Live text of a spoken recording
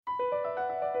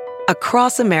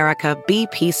Across America,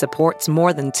 BP supports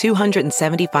more than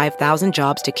 275,000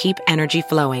 jobs to keep energy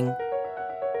flowing.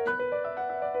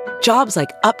 Jobs like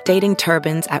updating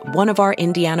turbines at one of our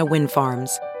Indiana wind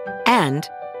farms and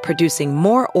producing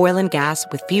more oil and gas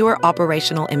with fewer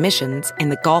operational emissions in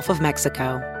the Gulf of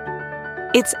Mexico.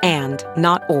 It's and,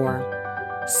 not or.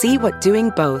 See what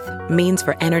doing both means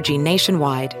for energy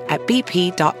nationwide at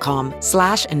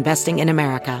bp.com/investing in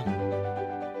America.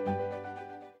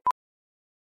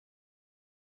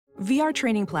 VR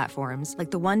training platforms,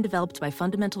 like the one developed by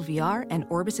Fundamental VR and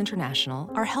Orbis International,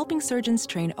 are helping surgeons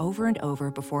train over and over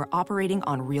before operating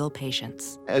on real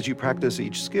patients. As you practice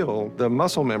each skill, the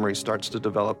muscle memory starts to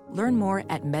develop. Learn more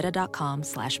at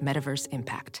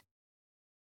meta.com/metaverseimpact.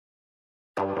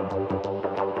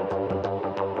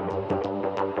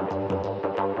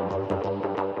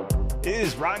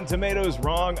 Is Rotten Tomatoes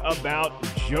wrong about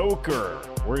Joker?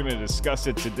 We're going to discuss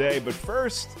it today, but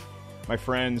first, my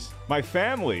friends, my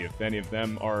family, if any of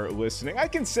them are listening. I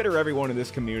consider everyone in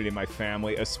this community my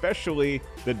family, especially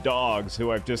the dogs who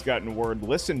I've just gotten word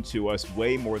listen to us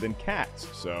way more than cats.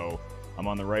 So I'm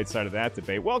on the right side of that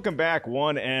debate. Welcome back,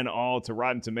 one and all, to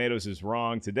Rotten Tomatoes is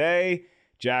Wrong. Today,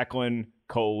 Jacqueline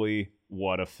Coley,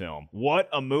 what a film. What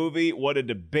a movie. What a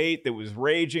debate that was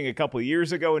raging a couple of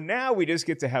years ago. And now we just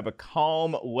get to have a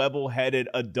calm, level-headed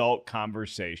adult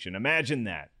conversation. Imagine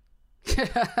that.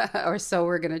 Or so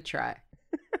we're going to try.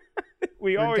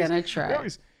 We always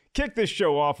kick this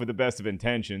show off with the best of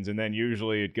intentions, and then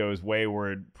usually it goes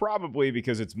wayward, probably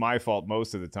because it's my fault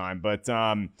most of the time. But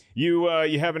you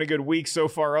having a good week so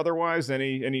far otherwise?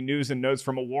 Any news and notes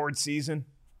from award season?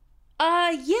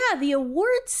 Yeah, the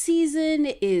award season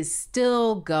is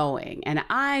still going, and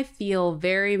I feel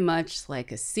very much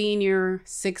like a senior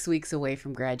 6 weeks away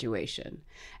from graduation.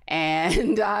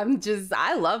 And I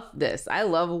love this. I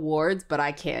love awards, but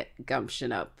I can't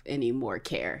gumption up any more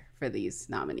care for these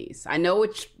nominees. We know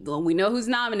who's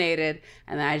nominated,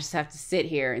 and then I just have to sit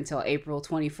here until April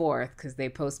 24th because they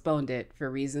postponed it for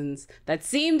reasons that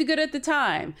seemed good at the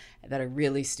time that are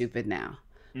really stupid now.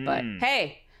 But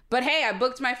hey, I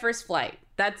booked my first flight.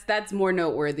 That's more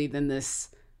noteworthy than this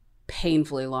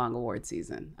painfully long award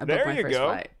season. I booked my first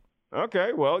flight.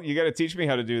 Okay, well, you got to teach me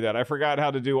how to do that. I forgot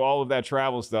how to do all of that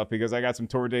travel stuff because I got some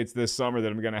tour dates this summer that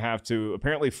I'm going to have to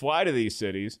apparently fly to these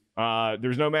cities.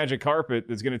 There's no magic carpet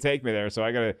that's going to take me there, so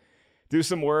I got to do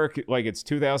some work like it's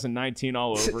 2019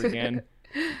 all over again.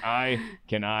 I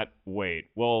cannot wait.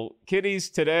 Well, kiddies,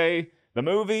 today, the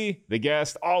movie, the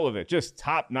guest, all of it, just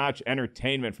top-notch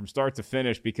entertainment from start to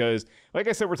finish because, like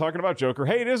I said, we're talking about Joker.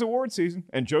 Hey, it is award season,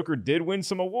 and Joker did win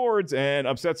some awards and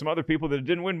upset some other people that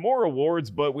didn't win more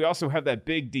awards, but we also have that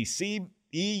big DC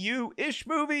EU-ish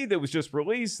movie that was just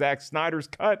released, Zack Snyder's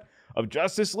cut of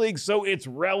Justice League, so it's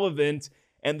relevant,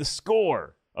 and the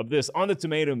score of this on the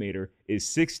tomato meter is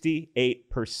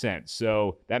 68%,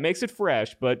 so that makes it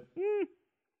fresh, but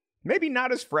maybe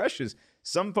not as fresh as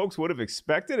some folks would have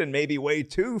expected and maybe way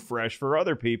too fresh for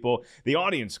other people. The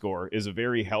audience score is a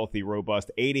very healthy, robust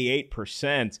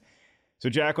 88%. So,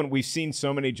 Jacqueline, we've seen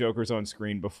so many Jokers on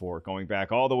screen before, going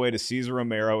back all the way to Cesar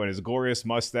Romero and his glorious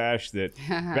mustache that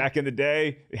back in the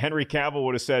day, Henry Cavill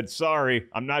would have said, sorry,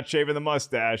 I'm not shaving the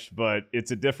mustache, but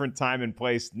it's a different time and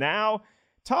place. Now,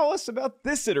 tell us about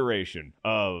this iteration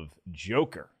of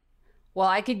Joker. Well,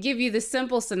 I could give you the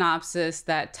simple synopsis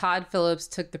that Todd Phillips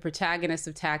took the protagonist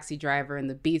of Taxi Driver and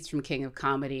the beats from King of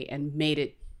Comedy and made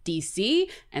it DC,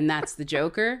 and that's the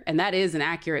Joker. And that is an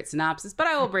accurate synopsis, but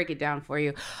I will break it down for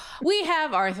you. We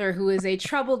have Arthur, who is a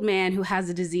troubled man who has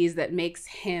a disease that makes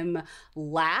him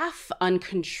laugh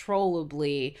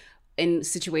uncontrollably in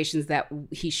situations that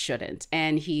he shouldn't.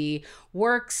 And he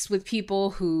works with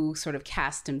people who sort of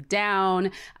cast him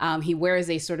down. He wears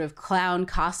a sort of clown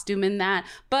costume in that,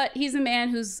 but he's a man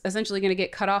who's essentially going to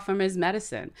get cut off from his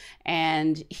medicine.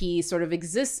 And he sort of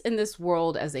exists in this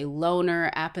world as a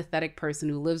loner, apathetic person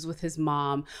who lives with his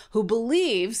mom, who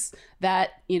believes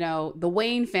that, the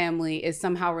Wayne family is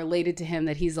somehow related to him,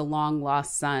 that he's a long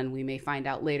lost son. We may find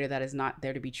out later that is not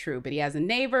there to be true, but he has a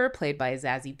neighbor played by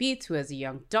Zazie Beetz who has a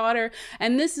young daughter.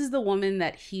 And this is the woman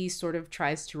that he sort of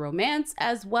tries to romance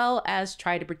as well as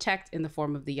try to protect in the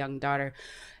form of the young daughter.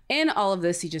 In all of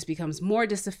this, he just becomes more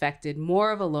disaffected,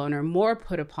 more of a loner, more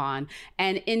put upon.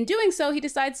 And in doing so, he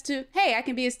decides to, hey, I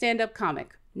can be a stand-up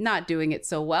comic. Not doing it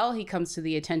so well, he comes to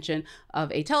the attention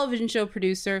of a television show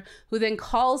producer who then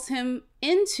calls him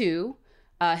into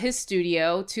his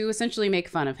studio to essentially make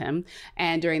fun of him.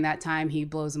 And during that time, he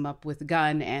blows him up with a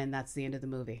gun, and that's the end of the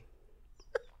movie.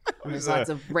 There's lots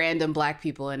of random black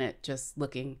people in it just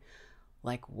looking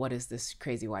like, what is this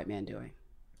crazy white man doing?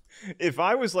 If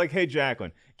I was like, hey,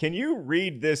 Jacqueline, can you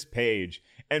read this page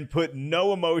and put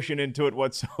no emotion into it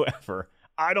whatsoever?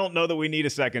 I don't know that we need a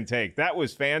second take. That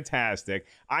was fantastic.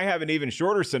 I have an even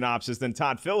shorter synopsis than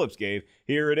Todd Phillips gave.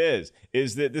 Here it is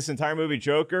that this entire movie,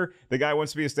 Joker, the guy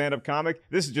wants to be a stand-up comic.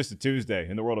 This is just a Tuesday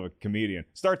in the world of a comedian.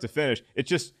 Start to finish, it's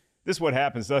just, this is what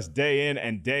happens to us day in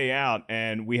and day out.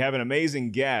 And we have an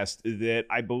amazing guest that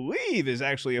I believe is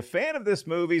actually a fan of this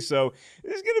movie. So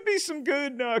there's going to be some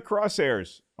good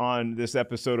crosshairs on this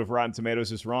episode of Rotten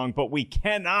Tomatoes is Wrong. But we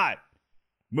cannot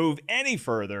move any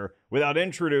further without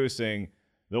introducing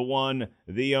the one,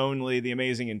 the only, the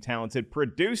amazing and talented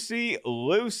Producy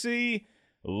Lucy.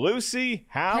 Lucy,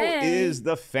 how is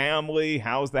the family?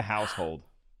 How's the household?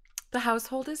 The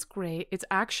household is great. It's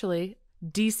actually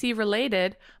DC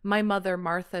related. My mother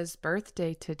Martha's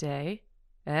birthday today.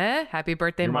 Happy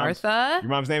birthday, Martha. Your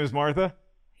mom's name is Martha?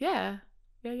 Yeah.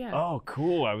 Oh,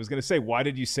 cool. I was going to say, why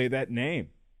did you say that name?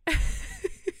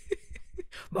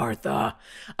 Martha.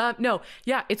 No,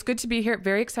 yeah, it's good to be here.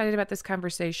 Very excited about this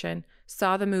conversation.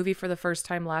 Saw the movie for the first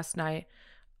time last night.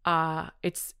 I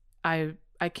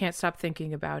can't stop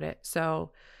thinking about it.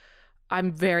 So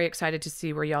I'm very excited to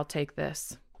see where y'all take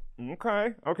this.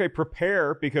 Okay.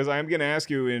 Prepare, because I'm going to ask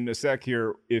you in a sec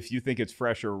here if you think it's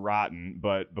fresh or rotten.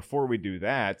 But before we do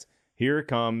that, here it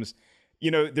comes.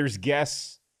 You know, there's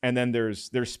guests, and then there's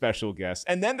special guests,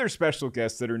 and then there's special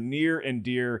guests that are near and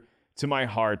dear to my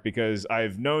heart because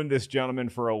I've known this gentleman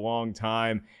for a long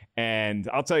time. And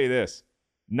I'll tell you this,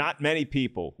 not many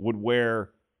people would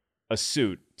wear a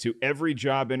suit to every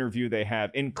job interview they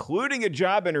have, including a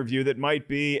job interview that might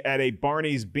be at a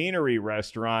Barney's Beanery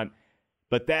restaurant.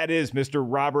 But that is Mr.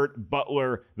 Robert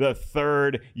Butler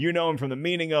III. You know him from the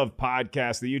Meaning Of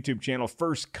podcast, the YouTube channel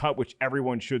First Cut, which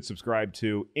everyone should subscribe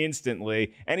to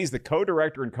instantly. And he's the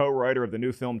co-director and co-writer of the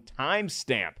new film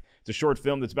Timestamp. It's a short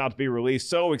film that's about to be released.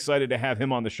 So excited to have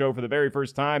him on the show for the very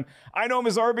first time. I know him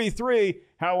as RB3.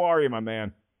 How are you, my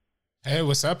man? Hey,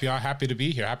 what's up, y'all? Happy to be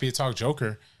here. Happy to talk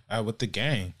Joker with the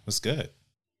gang. What's good?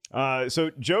 So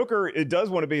Joker, it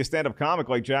does want to be a stand-up comic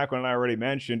like Jacqueline and I already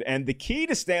mentioned. And the key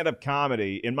to stand-up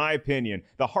comedy, in my opinion,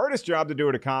 the hardest job to do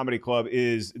at a comedy club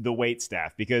is the wait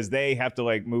staff because they have to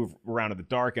like move around in the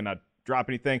dark and not drop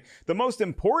anything. The most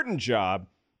important job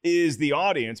is the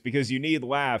audience because you need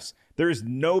laughs. There's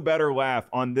no better laugh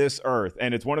on this earth.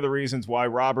 And it's one of the reasons why,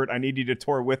 Robert, I need you to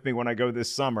tour with me when I go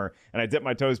this summer. And I dip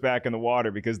my toes back in the water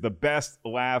because the best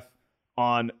laugh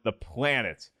on the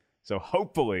planet. So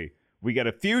hopefully we get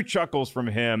a few chuckles from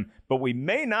him, but we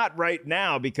may not right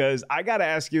now because I got to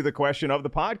ask you the question of the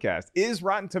podcast. Is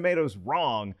Rotten Tomatoes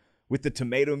wrong with the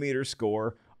tomato meter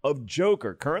score of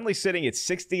Joker? Currently sitting at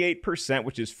 68%,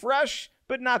 which is fresh,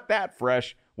 but not that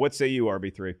fresh. What say you,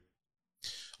 RB3?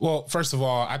 Well, first of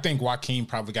all, I think Joaquin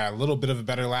probably got a little bit of a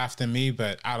better laugh than me,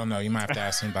 but I don't know. You might have to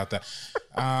ask him about that.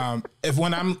 If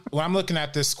when I'm looking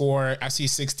at this score, I see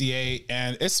 68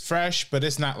 and it's fresh, but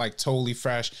it's not like totally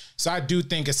fresh. So I do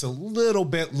think it's a little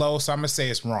bit low. So I'm going to say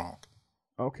it's wrong.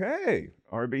 Okay.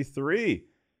 RB3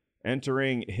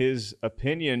 entering his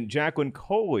opinion. Jacqueline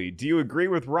Coley, do you agree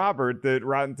with Robert that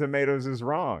Rotten Tomatoes is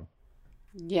wrong?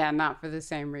 Yeah, not for the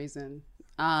same reason.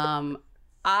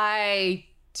 I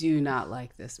do not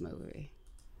like this movie.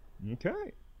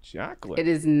 Okay. Jacqueline. It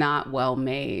is not well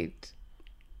made.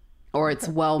 Or it's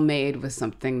well made with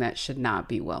something that should not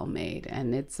be well made.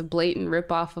 And it's a blatant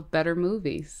ripoff of better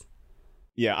movies.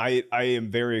 Yeah, I am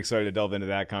very excited to delve into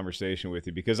that conversation with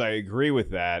you because I agree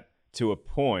with that to a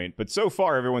point. But so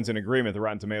far, everyone's in agreement that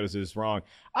Rotten Tomatoes is wrong.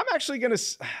 I'm actually going to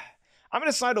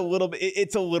side a little bit.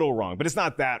 It's a little wrong, but it's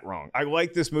not that wrong. I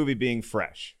like this movie being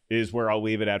fresh is where I'll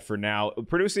leave it at for now.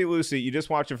 Producer Lucy, you just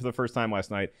watched it for the first time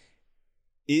last night.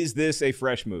 Is this a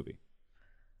fresh movie?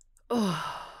 Oh,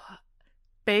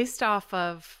 based off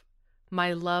of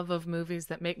my love of movies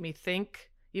that make me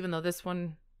think, even though this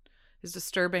one is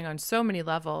disturbing on so many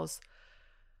levels,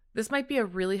 this might be a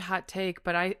really hot take,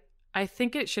 but I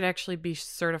think it should actually be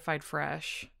certified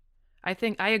fresh. I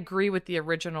think I agree with the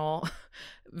original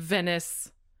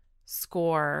Venice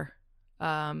score.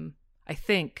 I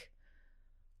think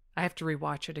I have to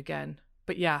rewatch it again,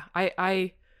 but yeah,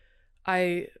 I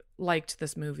liked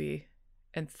this movie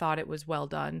and thought it was well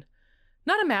done.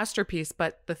 Not a masterpiece,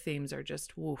 but the themes are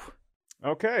just woo.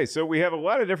 Okay, so we have a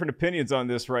lot of different opinions on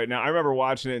this right now. I remember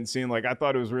watching it and seeing I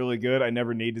thought it was really good. I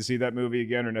never need to see that movie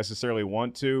again or necessarily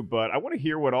want to, but I want to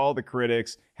hear what all the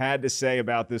critics had to say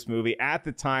about this movie at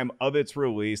the time of its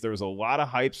release. There was a lot of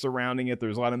hype surrounding it. There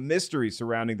was a lot of mystery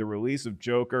surrounding the release of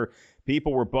Joker.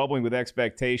 People were bubbling with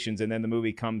expectations, and then the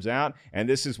movie comes out, and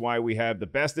this is why we have the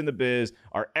best in the biz,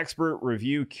 our expert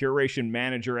review curation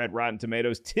manager at Rotten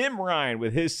Tomatoes, Tim Ryan,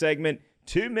 with his segment,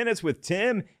 2 Minutes with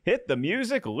Tim. Hit the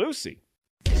music, Lucy.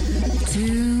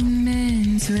 2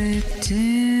 Minutes with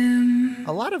Tim.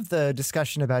 A lot of the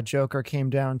discussion about Joker came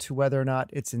down to whether or not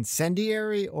it's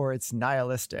incendiary or it's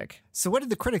nihilistic. So what did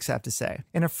the critics have to say?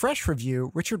 In a fresh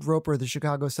review, Richard Roper of the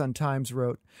Chicago Sun-Times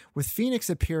wrote, "With Phoenix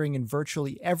appearing in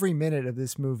virtually every minute of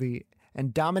this movie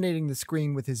and dominating the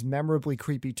screen with his memorably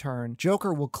creepy turn,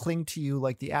 Joker will cling to you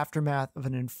like the aftermath of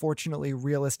an unfortunately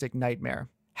realistic nightmare."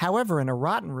 However, in a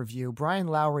rotten review, Brian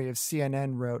Lowry of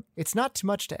CNN wrote, "It's not too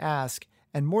much to ask,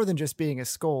 and more than just being a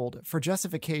scold, for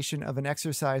justification of an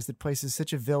exercise that places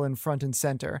such a villain front and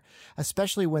center,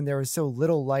 especially when there is so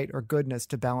little light or goodness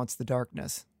to balance the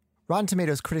darkness." Rotten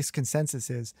Tomatoes critics' consensus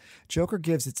is, Joker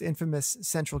gives its infamous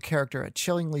central character a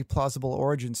chillingly plausible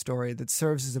origin story that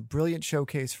serves as a brilliant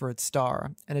showcase for its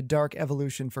star, and a dark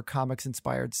evolution for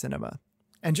comics-inspired cinema.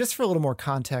 And just for a little more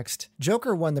context,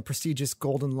 Joker won the prestigious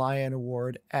Golden Lion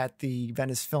Award at the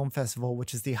Venice Film Festival,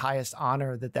 which is the highest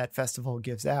honor that festival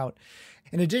gives out.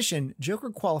 In addition,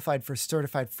 Joker qualified for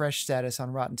certified fresh status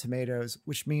on Rotten Tomatoes,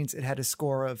 which means it had a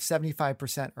score of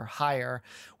 75% or higher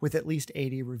with at least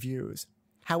 80 reviews.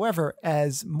 However,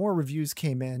 as more reviews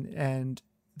came in and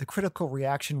the critical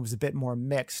reaction was a bit more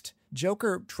mixed,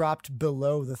 Joker dropped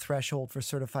below the threshold for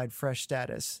certified fresh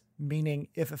status, meaning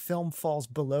if a film falls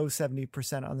below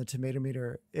 70% on the tomato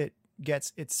meter, it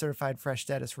gets its certified fresh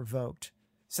status revoked.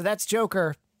 So that's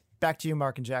Joker. Back to you,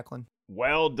 Mark and Jacqueline.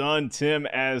 Well done, Tim,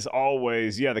 as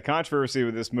always. Yeah, the controversy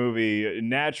with this movie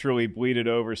naturally bleeded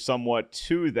over somewhat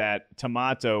to that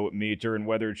tomato meter and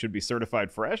whether it should be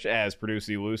certified fresh, as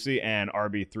Producer Lucy and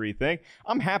RB3 think.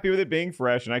 I'm happy with it being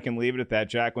fresh, and I can leave it at that.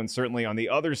 Jacqueline certainly on the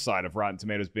other side of Rotten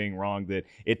Tomatoes being wrong that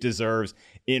it deserves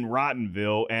in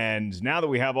Rottenville. And now that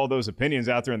we have all those opinions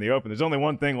out there in the open, there's only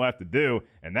one thing left to do,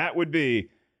 and that would be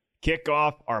kick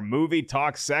off our movie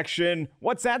talk section.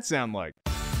 What's that sound like?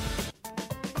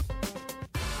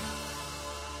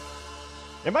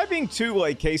 Am I being too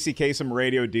like Casey Kasem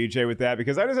radio DJ with that?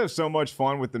 Because I just have so much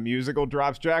fun with the musical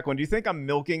drops. Jacqueline, do you think I'm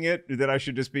milking it? That I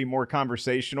should just be more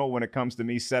conversational when it comes to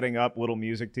me setting up little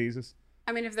music teases?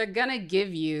 I mean, if they're going to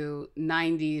give you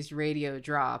 90s radio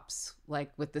drops, like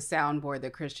with the soundboard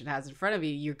that Christian has in front of you,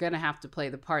 you're going to have to play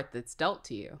the part that's dealt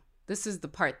to you. This is the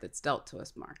part that's dealt to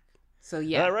us, Mark. So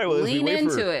yeah, all right, well, lean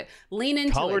into it. Lean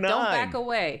into Color it. 9. Don't back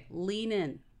away. Lean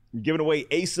in. Giving away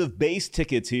Ace of Base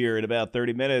tickets here in about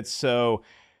 30 minutes. So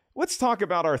let's talk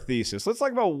about our thesis. Let's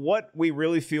talk about what we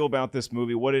really feel about this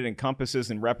movie, what it encompasses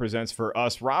and represents for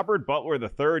us. Robert Butler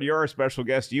III, you're our special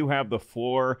guest. You have the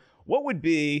floor. What would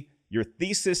be your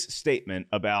thesis statement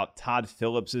about Todd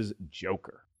Phillips'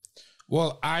 Joker?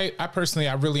 Well, I personally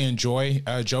really enjoy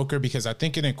Joker because I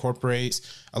think it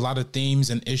incorporates a lot of themes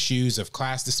and issues of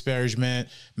class disparagement,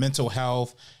 mental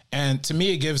health. And to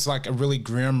me, it gives like a really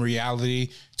grim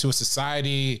reality to a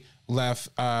society left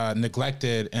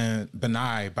neglected and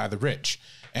benign by the rich.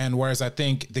 And whereas I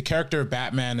think the character of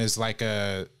Batman is like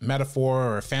a metaphor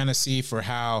or a fantasy for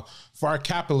how far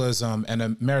capitalism and a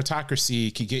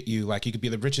meritocracy can get you, like you could be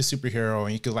the richest superhero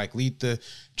and you could like lead the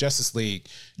Justice League.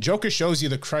 Joker shows you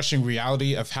the crushing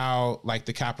reality of how like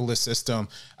the capitalist system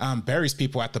buries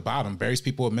people at the bottom, buries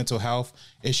people with mental health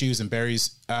issues, and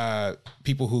buries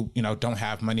people who, you know, don't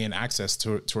have money and access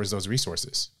towards those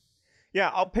resources. Yeah,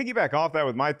 I'll piggyback off that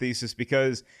with my thesis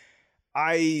because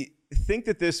I think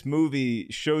that this movie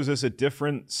shows us a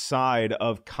different side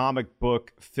of comic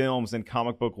book films and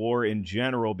comic book lore in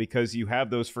general, because you have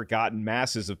those forgotten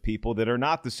masses of people that are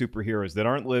not the superheroes, that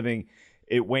aren't living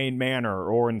at Wayne Manor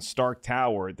or in Stark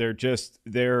Tower. They're just,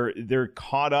 they're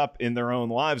caught up in their own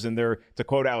lives, and they're, to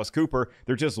quote Alice Cooper,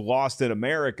 they're just lost in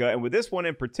America. And with this one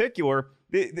in particular,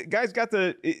 the guy's got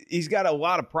he's got a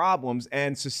lot of problems,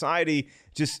 and society,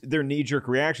 just their knee-jerk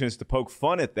reaction is to poke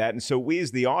fun at that. And so we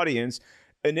as the audience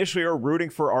initially are rooting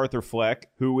for Arthur Fleck,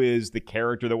 who is the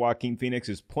character that Joaquin Phoenix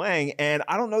is playing. And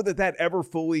I don't know that that ever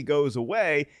fully goes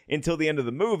away until the end of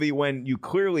the movie, when you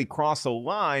clearly cross a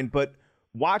line. But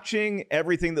watching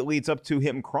everything that leads up to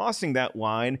him crossing that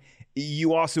line,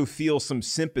 you also feel some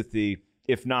sympathy,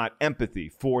 if not empathy,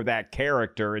 for that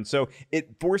character. And so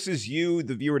it forces you,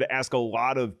 the viewer, to ask a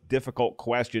lot of difficult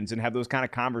questions and have those kind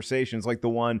of conversations like the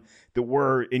one that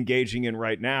we're engaging in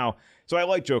right now. So I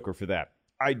like Joker for that.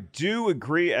 I do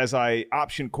agree, as I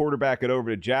option quarterback it over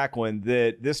to Jacqueline,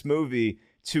 that this movie,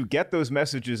 to get those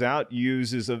messages out,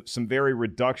 uses some very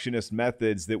reductionist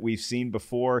methods that we've seen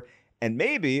before, and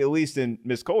maybe, at least in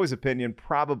Miss Coley's opinion,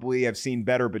 probably have seen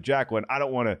better. But Jacqueline, I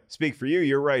don't want to speak for you.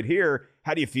 You're right here.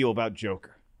 How do you feel about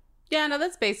Joker? Yeah, no,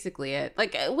 that's basically it.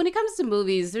 Like, when it comes to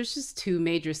movies, there's just two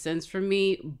major sins for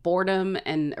me: boredom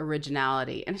and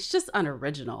originality. And it's just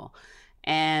unoriginal.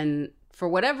 And for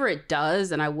whatever it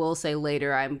does, and I will say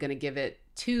later I'm going to give it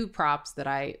 2 props that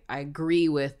I agree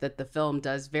with that the film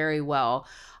does very well.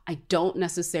 I don't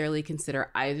necessarily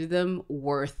consider either of them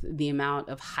worth the amount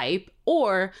of hype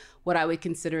or what I would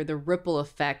consider the ripple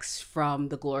effects from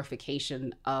the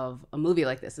glorification of a movie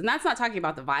like this. And that's not talking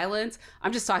about the violence.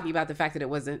 I'm just talking about the fact that it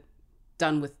wasn't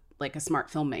done with like a smart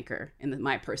filmmaker, in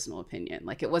my personal opinion.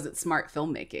 Like, it wasn't smart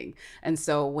filmmaking. And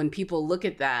so when people look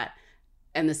at that,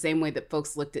 and the same way that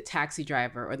folks looked at Taxi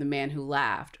Driver or The Man Who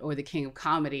Laughed or The King of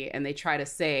Comedy, and they try to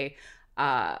say,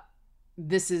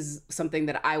 this is something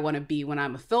that I want to be when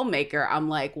I'm a filmmaker, I'm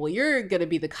like, well, you're going to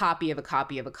be the copy of a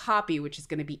copy of a copy, which is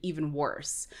going to be even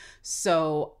worse.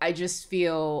 So I just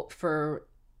feel for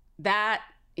that,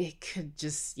 it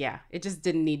just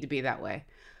didn't need to be that way.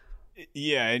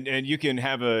 Yeah, and you can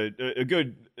have a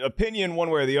good opinion one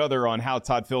way or the other on how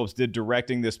Todd Phillips did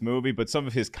directing this movie, but some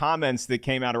of his comments that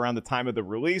came out around the time of the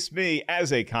release, me,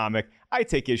 as a comic, I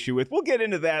take issue with. We'll get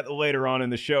into that later on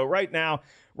in the show. Right now,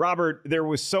 Robert, there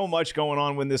was so much going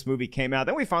on when this movie came out.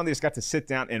 Then we finally just got to sit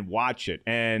down and watch it,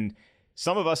 and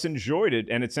some of us enjoyed it,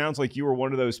 and it sounds like you were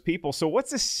one of those people. So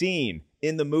what's a scene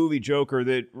in the movie Joker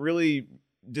that really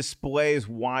displays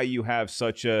why you have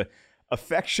such a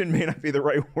affection, may not be the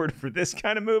right word for this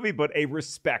kind of movie, but a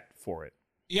respect for it?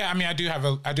 Yeah, I mean, I do have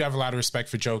a lot of respect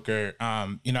for Joker.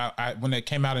 When it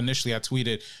came out initially, I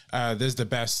tweeted, "This is the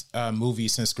best movie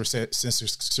since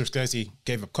Scorsese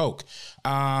gave up Coke."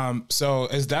 So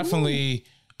it's definitely,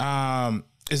 I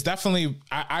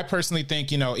personally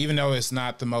think, even though it's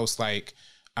not the most like,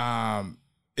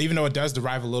 even though it does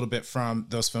derive a little bit from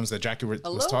those films that Jackie was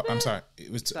talking. I'm sorry, it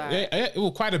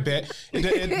was quite a bit.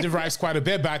 It derives quite a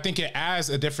bit, but I think it adds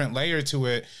a different layer to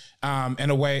it. In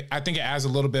a way, I think it adds a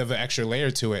little bit of an extra layer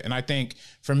to it. And I think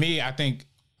for me,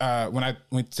 when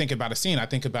we think about a scene, I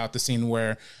think about the scene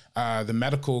where the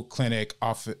medical clinic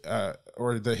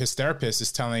his therapist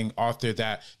is telling Arthur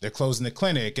that they're closing the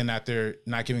clinic and that they're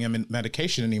not giving him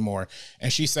medication anymore.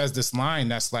 And she says this line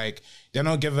that's like, they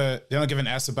don't give an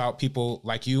S about people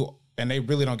like you, and they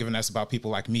really don't give an S about people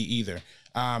like me either.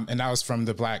 And that was from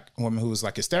the Black woman who was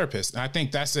like his therapist. And I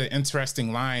think that's an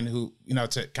interesting line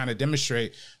to kind of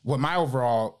demonstrate what my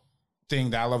overall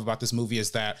thing that I love about this movie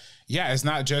is that, yeah, it's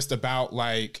not just about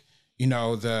like,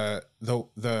 the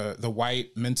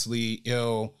white mentally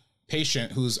ill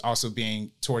patient who's also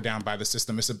being torn down by the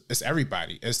system. It's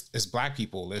everybody. It's Black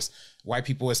people. It's white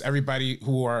people. It's everybody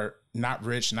who are not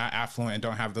rich, not affluent, and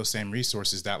don't have those same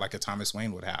resources that like a Thomas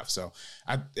Wayne would have. So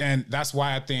and that's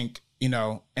why I think,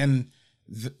 and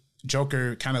the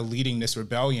Joker kind of leading this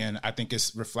rebellion, I think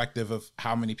is reflective of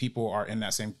how many people are in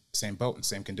that same boat and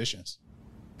same conditions.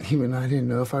 Even I didn't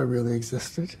know if I really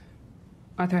existed.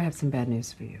 Arthur, I have some bad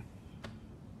news for you.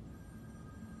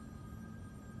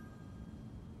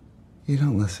 You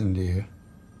don't listen, do you?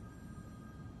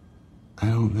 I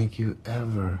don't think you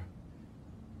ever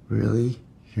really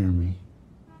hear me.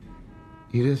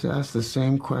 You just ask the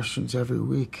same questions every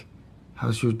week.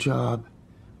 How's your job?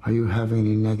 Are you having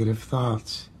any negative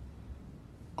thoughts?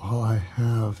 All I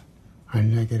have are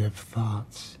negative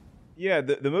thoughts. Yeah,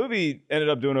 the movie ended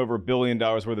up doing over $1 billion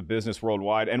worth of business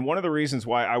worldwide. And one of the reasons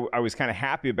why I was kind of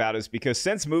happy about it is because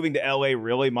since moving to LA,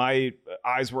 really, my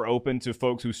eyes were open to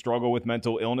folks who struggle with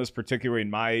mental illness, particularly in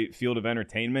my field of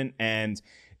entertainment. And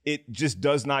it just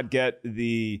does not get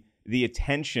the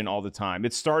attention all the time.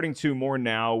 It's starting to more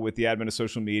now with the advent of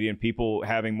social media and people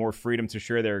having more freedom to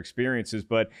share their experiences.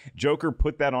 But Joker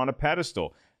put that on a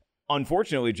pedestal.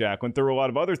 Unfortunately, Jacqueline, there were a lot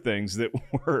of other things that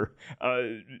were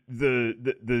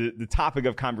the topic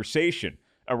of conversation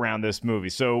around this movie.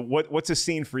 So what's a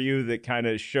scene for you that kind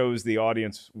of shows the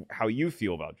audience how you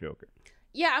feel about Joker?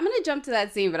 Yeah, I'm going to jump to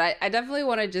that scene, but I definitely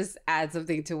want to just add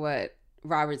something to what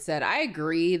Robert said. I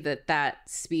agree that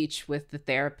speech with the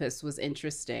therapist was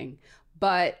interesting,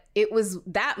 but it was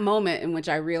that moment in which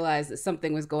I realized that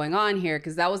something was going on here,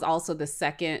 because that was also the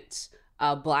second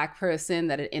Black person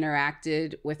that had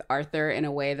interacted with Arthur in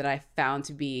a way that I found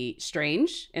to be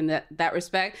strange in that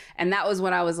respect. And that was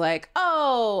when I was like,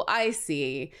 oh, I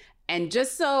see. And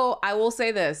just so I will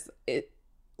say this,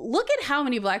 look at how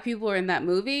many Black people are in that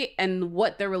movie and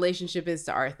what their relationship is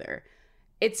to Arthur.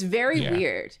 It's very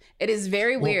weird. It is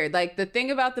very weird. Like, the thing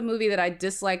about the movie that I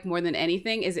dislike more than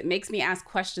anything is it makes me ask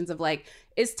questions of like,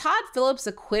 is Todd Phillips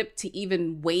equipped to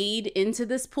even wade into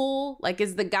this pool? Like,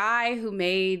 is the guy who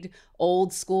made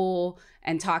Old School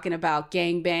and talking about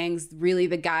gangbangs really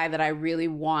the guy that I really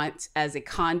want as a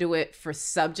conduit for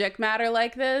subject matter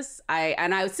like this? I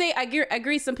would say, I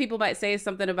agree some people might say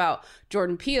something about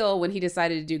Jordan Peele when he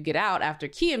decided to do Get Out after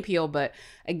Key and Peele, but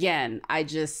again, I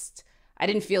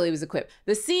didn't feel he was equipped.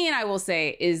 The scene, I will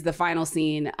say, is the final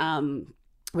scene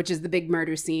which is the big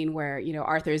murder scene where, you know,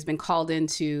 Arthur has been called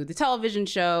into the television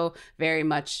show, very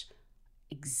much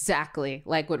exactly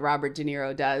like what Robert De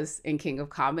Niro does in King of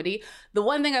Comedy. The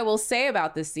one thing I will say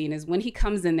about this scene is when he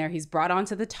comes in there, he's brought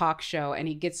onto the talk show and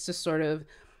he gets to sort of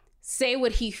say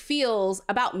what he feels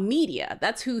about media.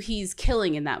 That's who he's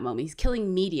killing in that moment. He's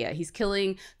killing media. He's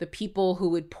killing the people who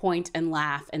would point and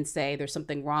laugh and say there's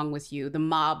something wrong with you, the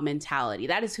mob mentality.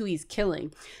 That is who he's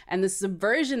killing. And the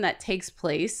subversion that takes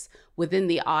place within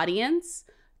the audience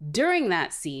during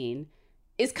that scene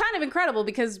is kind of incredible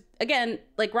because, again,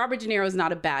 like Robert De Niro is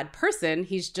not a bad person.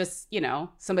 He's just, you know,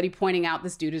 somebody pointing out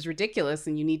this dude is ridiculous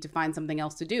and you need to find something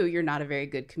else to do. You're not a very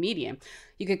good comedian.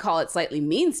 You could call it slightly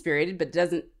mean-spirited, but it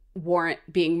doesn't warrant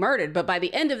being murdered. But by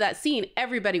the end of that scene,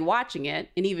 everybody watching it,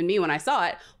 and even me when I saw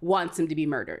it, wants him to be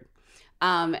murdered.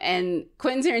 And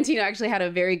Quentin Tarantino actually had a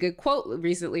very good quote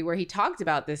recently where he talked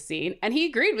about this scene, and he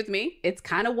agreed with me. It's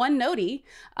kind of one-notey,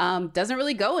 doesn't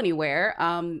really go anywhere.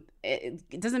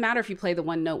 It doesn't matter if you play the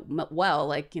one note well,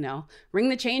 like, you know, ring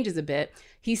the changes a bit.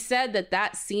 He said that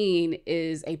that scene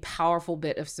is a powerful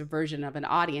bit of subversion of an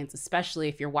audience, especially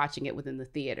if you're watching it within the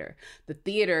theater. The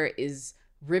theater is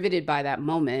riveted by that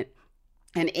moment.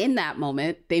 And in that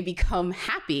moment, they become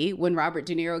happy when Robert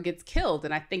De Niro gets killed.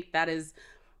 And I think that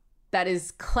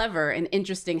is clever and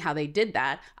interesting how they did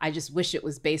that. I just wish it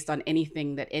was based on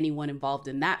anything that anyone involved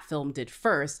in that film did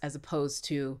first, as opposed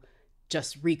to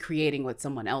just recreating what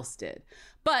someone else did.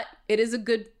 But it is a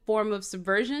good form of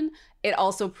subversion. It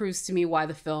also proves to me why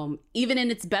the film, even in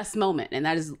its best moment, and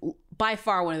that is by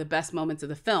far one of the best moments of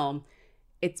the film,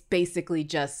 it's basically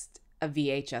just a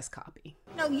VHS copy.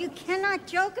 No, you cannot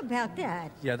joke about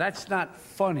that. Yeah, that's not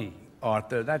funny,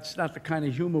 Arthur. That's not the kind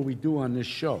of humor we do on this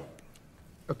show.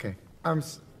 Okay, I'm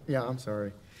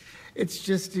sorry. It's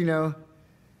just, you know,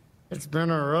 it's been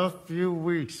a rough few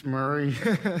weeks, Murray.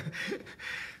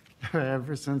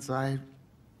 Ever since I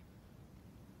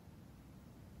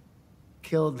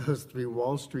killed those 3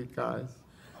 Wall Street guys.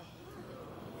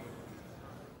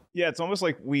 Yeah, it's almost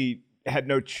like we had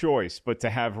no choice but to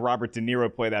have Robert De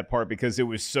Niro play that part because it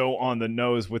was so on the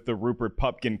nose with the Rupert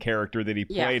Pupkin character that he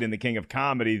played in The King of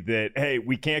Comedy that, hey,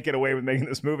 we can't get away with making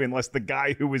this movie unless the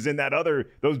guy who was in that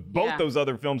those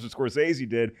other films that Scorsese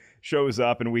did shows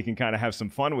up and we can kind of have some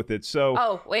fun with it. So,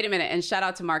 oh, wait a minute. And shout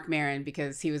out to Mark Maron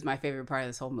because he was my favorite part of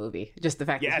this whole movie. Just the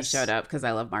fact that he showed up because I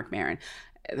love Mark Maron.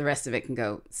 The rest of it can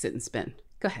go sit and spin.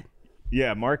 Go ahead.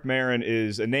 Yeah, Mark Maron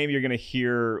is a name you're going to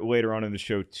hear later on in the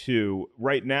show, too.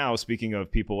 Right now, speaking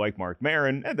of people like Mark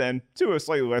Maron, and then to a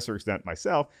slightly lesser extent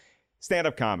myself,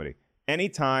 stand-up comedy.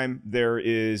 Anytime there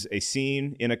is a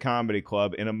scene in a comedy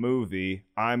club, in a movie,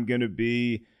 I'm going to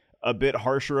be a bit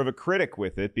harsher of a critic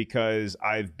with it because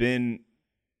I've been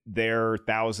there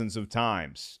thousands of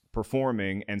times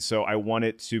performing, and so I want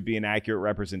it to be an accurate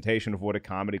representation of what a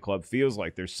comedy club feels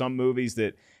like. There's some movies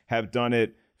that have done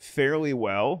it fairly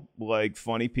well, like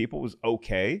Funny People was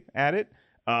okay at it.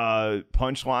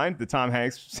 Punchline, the Tom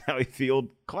Hanks Sally Field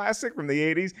classic from the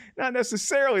 80s, not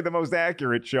necessarily the most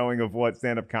accurate showing of what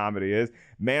stand-up comedy is.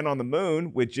 Man on the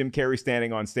Moon, with Jim Carrey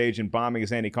standing on stage and bombing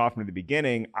as Andy Kaufman at the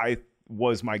beginning, I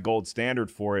was my gold standard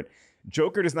for it.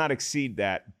 Joker does not exceed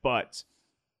that, but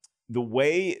the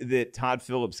way that Todd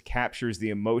Phillips captures the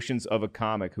emotions of a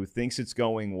comic who thinks it's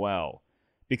going well,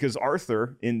 because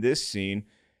Arthur in this scene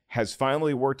has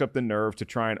finally worked up the nerve to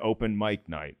try and open mic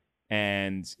night.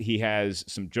 And he has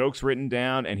some jokes written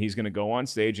down, and he's going to go on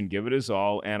stage and give it his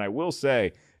all. And I will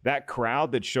say, that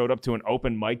crowd that showed up to an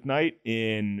open mic night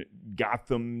in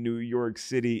Gotham, New York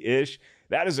City-ish,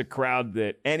 that is a crowd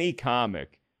that any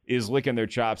comic is licking their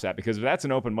chops at, because if that's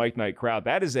an open mic night crowd,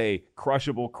 that is a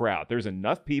crushable crowd. There's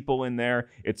enough people in there.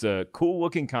 It's a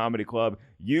cool-looking comedy club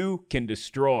you can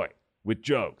destroy with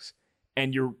jokes.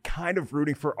 And you're kind of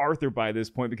rooting for Arthur by this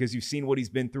point because you've seen what he's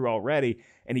been through already.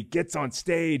 And he gets on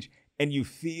stage and you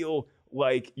feel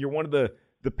like you're one of the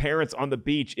parents on the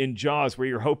beach in Jaws where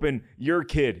you're hoping your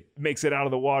kid makes it out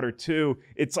of the water too.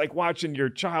 It's like watching your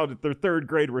child at their 3rd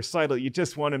grade recital. You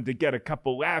just want him to get a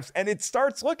couple laughs. And it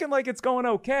starts looking like it's going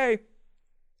okay.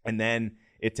 And then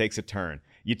it takes a turn.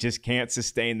 You just can't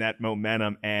sustain that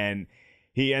momentum. And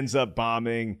he ends up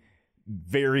bombing.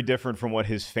 Very different from what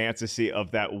his fantasy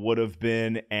of that would have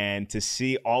been. And to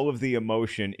see all of the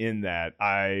emotion in that,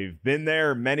 I've been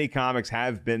there. Many comics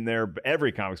have been there.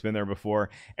 Every comic's been there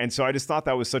before. And so I just thought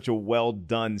that was such a well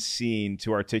done scene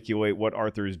to articulate what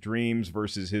Arthur's dreams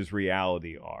versus his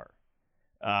reality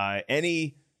are.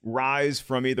 Any rise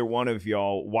from either one of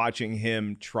y'all watching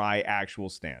him try actual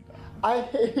stand-up? I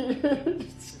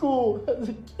hated school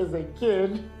as a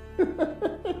kid.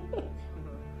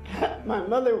 My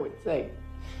mother would say,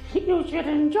 "You should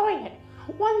enjoy it.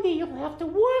 One day you'll have to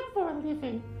work for a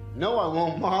living. No, I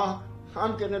won't, Ma.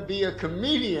 I'm gonna be a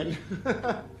comedian.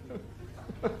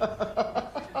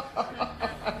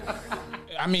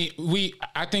 I mean,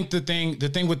 I think the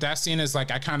thing with that scene is like,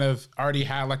 I kind of already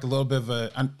had like a little bit of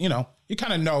a, you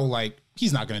kind of know, like,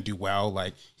 he's not going to do well.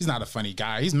 Like, he's not a funny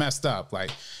guy. He's messed up.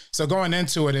 Like, so going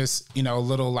into it is, a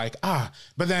little like,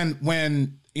 but then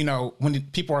when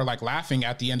people are like laughing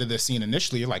at the end of the scene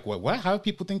initially, you're like, what, how do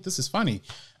people think this is funny?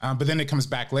 But then it comes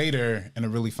back later in a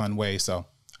really fun way. So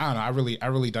I don't know. I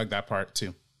really dug that part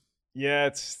too. Yeah,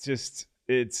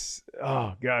 it's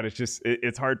oh god,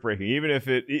 it's heartbreaking. Even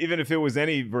if it was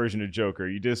any version of Joker,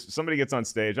 somebody gets on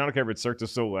stage, I don't care if it's Cirque du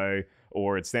Soleil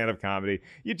or it's stand-up comedy,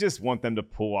 you just want them to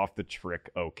pull off the trick,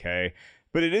 okay?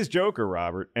 But it is Joker,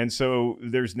 Robert, and so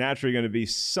there's naturally going to be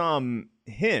some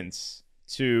hints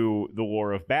to the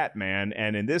lore of Batman,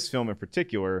 and in this film in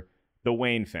particular, the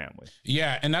Wayne family.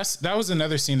 Yeah, and that was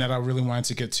another scene that I really wanted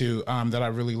to get to, that I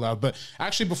really love. But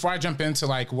actually, before I jump into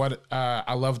like what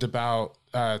I loved about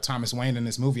Thomas Wayne in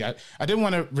this movie, I did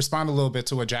want to respond a little bit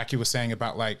to what Jackie was saying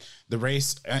about like the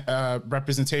race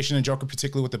representation in Joker,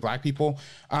 particularly with the Black people.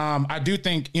 I do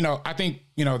think,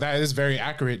 that is very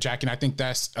accurate, Jackie, and I think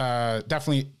that's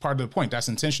definitely part of the point. That's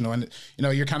intentional. And,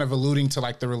 you're kind of alluding to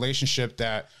like the relationship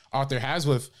that Arthur has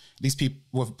with these people,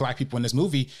 with Black people in this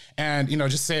movie. And,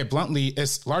 just say it bluntly,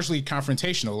 it's largely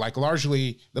confrontational. Like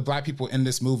largely the Black people in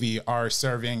this movie are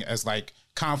serving as like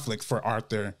conflict for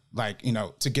Arthur, like,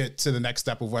 to get to the next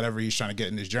step of whatever he's trying to get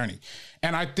in his journey.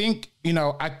 And I think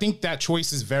that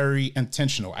choice is very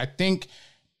intentional. I think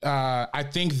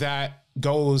that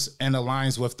goes and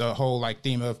aligns with the whole like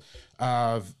theme of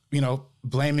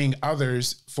blaming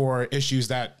others for issues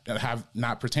that have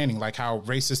not pertaining, like how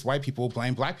racist white people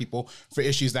blame Black people for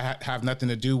issues that have nothing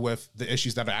to do with the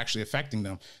issues that are actually affecting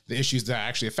them. The issues that are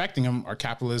actually affecting them are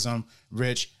capitalism,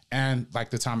 rich, and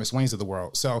like the Thomas Waynes of the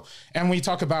world. So, and when you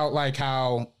talk about like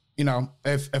how,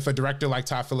 if a director like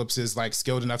Todd Phillips is like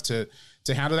skilled enough to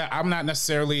handle that, I'm not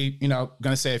necessarily, going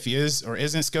to say if he is or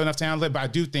isn't skilled enough to handle it, but I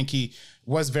do think he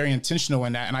was very intentional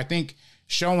in that. And I think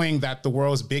showing that the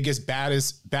world's biggest,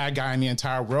 baddest bad guy in the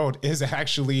entire world is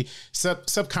actually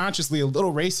subconsciously a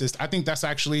little racist, I think that's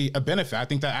actually a benefit. I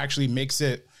think that actually makes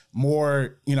it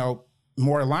more,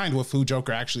 more aligned with who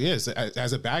Joker actually is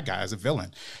as a bad guy, as a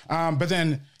villain. But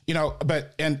then,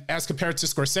 and as compared to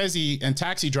Scorsese and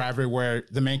Taxi Driver, where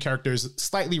the main character is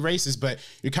slightly racist, but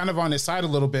you're kind of on his side a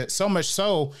little bit, so much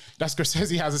so that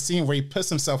Scorsese has a scene where he puts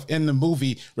himself in the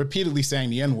movie repeatedly saying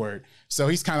the N-word. So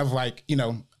he's kind of like,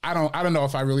 I don't know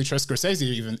if I really trust Scorsese to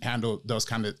even handle those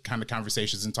kind of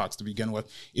conversations and talks to begin with,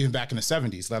 even back in the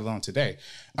 70s, let alone today.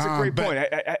 It's a great point.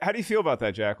 How do you feel about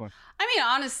that, Jacqueline? I mean,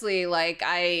 honestly, like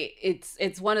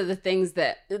it's one of the things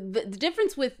that the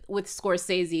difference with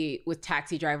Scorsese with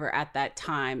Taxi Driver at that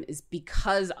time is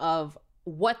because of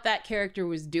what that character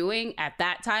was doing at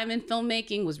that time in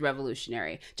filmmaking was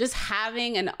revolutionary. Just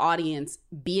having an audience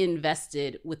be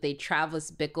invested with a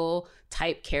Travis Bickle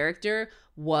type character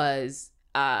was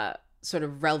sort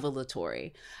of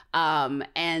revelatory.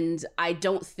 And I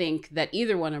don't think that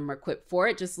either one of them are equipped for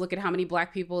it. Just look at how many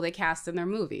Black people they cast in their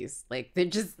movies. Like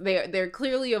they're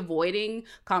clearly avoiding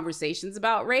conversations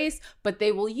about race, but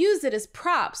they will use it as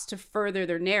props to further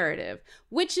their narrative,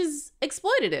 which is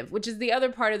exploitative, which is the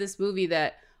other part of this movie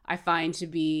that I find to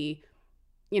be,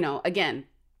 again,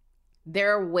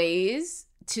 there are ways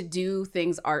to do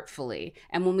things artfully.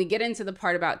 And when we get into the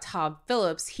part about Todd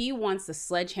Phillips, he wants a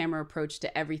sledgehammer approach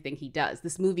to everything he does.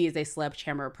 This movie is a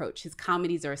sledgehammer approach. His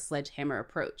comedies are a sledgehammer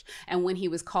approach. And when he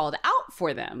was called out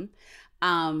for them,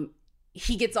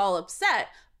 he gets all upset.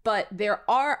 But there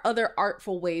are other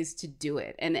artful ways to do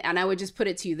it. And I would just put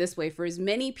it to you this way. For as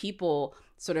many people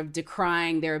sort of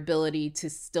decrying their ability to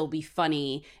still be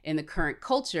funny in the current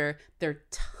culture, there are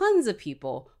tons of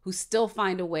people who still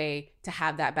find a way to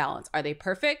have that balance. Are they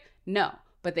perfect? No,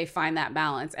 but they find that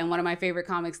balance. And one of my favorite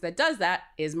comics that does that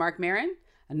is Mark Maron.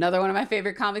 Another one of my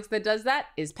favorite comics that does that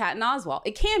is Patton Oswalt.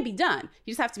 It can be done.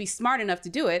 You just have to be smart enough to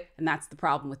do it. And that's the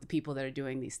problem with the people that are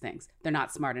doing these things. They're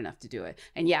not smart enough to do it.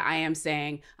 And yeah, I am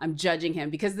saying I'm judging him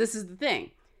because this is the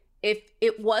thing. If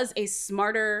it was a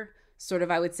smarter, sort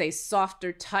of, I would say,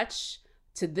 softer touch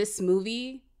to this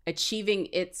movie achieving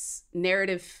its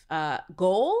narrative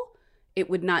goal, it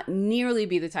would not nearly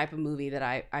be the type of movie that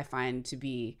I find to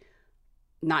be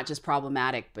not just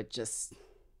problematic, but just,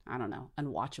 I don't know,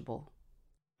 unwatchable.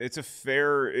 It's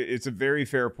a very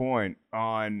fair point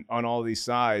on all these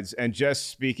sides. And just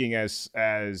speaking as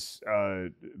a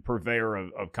purveyor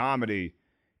of comedy,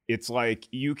 it's like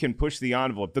you can push the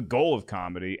envelope. The goal of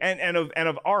comedy and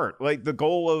of art, like the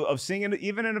goal of seeing it,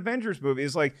 even an Avengers movie,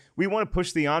 is like we want to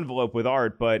push the envelope with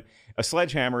art, but a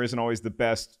sledgehammer isn't always the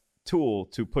best tool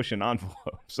to push an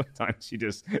envelope. Sometimes you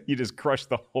just crush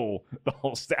the whole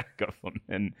stack of them,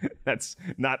 and that's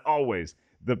not always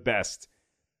the best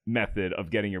method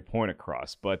of getting your point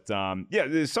across. But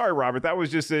yeah, sorry, Robert. That was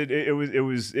just it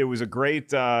was a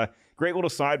great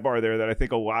little sidebar there that I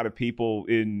think a lot of people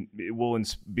will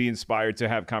be inspired to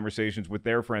have conversations with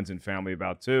their friends and family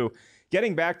about too.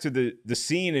 Getting back to the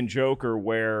scene in Joker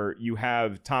where you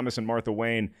have Thomas and Martha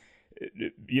Wayne,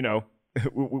 you know,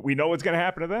 we know what's going to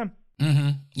happen to them. Mm-hmm.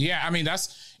 Yeah, I mean,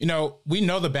 that's, you know, we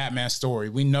know the Batman story.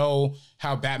 We know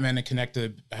how Batman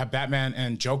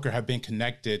and Joker have been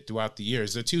connected throughout the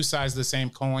years. They're two sides of the same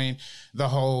coin. The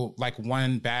whole like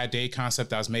one bad day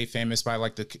concept that was made famous by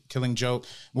like the Killing Joke,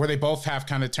 where they both have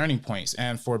kind of turning points.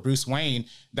 And for Bruce Wayne,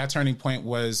 that turning point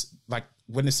was like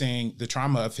witnessing the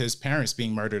trauma of his parents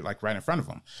being murdered like right in front of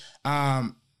him.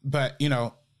 But, you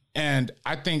know, and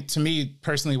I think to me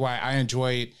personally why I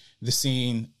enjoyed the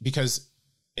scene, because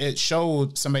it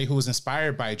showed somebody who was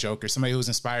inspired by Joker, somebody who was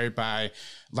inspired by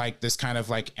like this kind of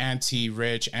like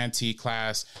anti-rich,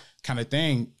 anti-class kind of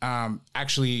thing,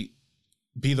 actually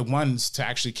be the ones to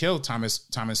actually kill Thomas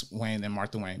Wayne and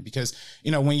Martha Wayne. Because,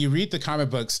 you know, when you read the comic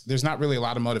books, there's not really a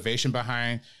lot of motivation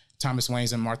behind Thomas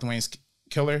Wayne's and Martha Wayne's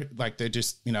killer. Like they're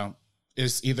just, you know,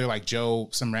 is either like Joe,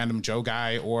 some random Joe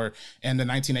guy, or in the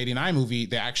 1989 movie,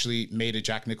 they actually made it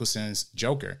Jack Nicholson's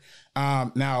Joker.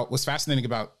 Now, what's fascinating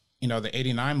about, you know, the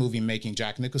 89 movie making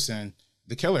Jack Nicholson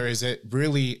the killer is it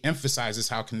really emphasizes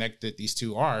how connected these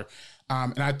two are.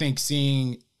 And I think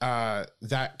seeing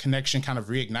that connection kind of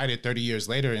reignited 30 years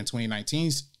later in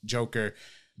 2019's Joker,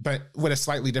 but with a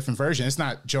slightly different version. It's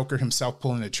not Joker himself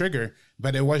pulling the trigger,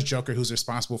 but it was Joker who's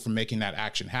responsible for making that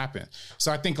action happen.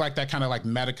 So I think like that kind of like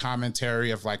meta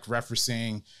commentary of like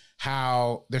referencing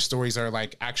how their stories are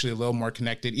like actually a little more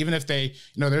connected, even if they,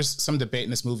 you know, there's some debate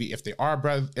in this movie if they are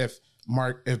if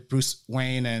Bruce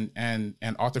Wayne and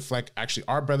Arthur Fleck actually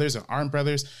are brothers or aren't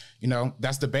brothers, you know,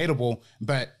 that's debatable.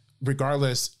 But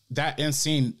regardless, that end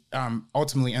scene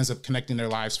ultimately ends up connecting their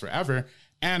lives forever.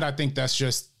 And I think that's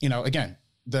just, you know, again,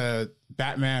 the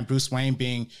Batman, Bruce Wayne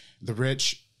being the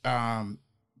rich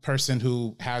person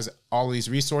who has all these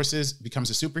resources, becomes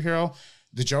a superhero.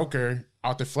 The Joker,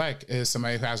 Arthur Fleck, is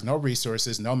somebody who has no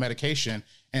resources, no medication,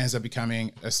 and ends up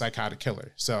becoming a psychotic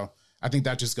killer. So I think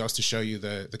that just goes to show you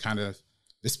the kind of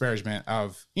disparagement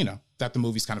of, you know, that the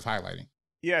movie's kind of highlighting.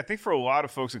 Yeah, I think for a lot of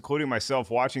folks, including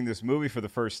myself, watching this movie for the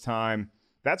first time,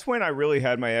 that's when I really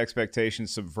had my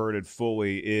expectations subverted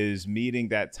fully, is meeting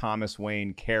that Thomas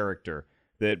Wayne character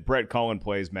that Brett Cullen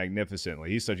plays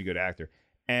magnificently. He's such a good actor.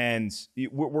 And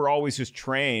we're always just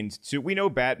trained to, we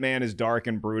know Batman is dark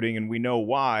and brooding, and we know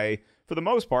why, for the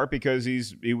most part, because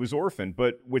he was orphaned.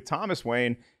 But with Thomas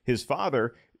Wayne, his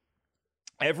father,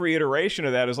 every iteration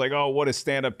of that is like, oh, what a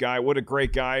stand-up guy, what a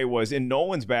great guy he was. In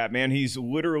Nolan's Batman, he's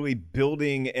literally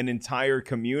building an entire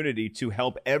community to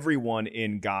help everyone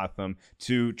in Gotham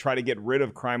to try to get rid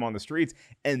of crime on the streets.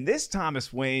 And this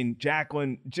Thomas Wayne,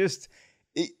 Jacqueline, just...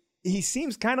 he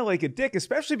seems kind of like a dick,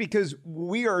 especially because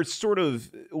we are sort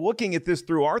of looking at this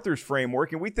through Arthur's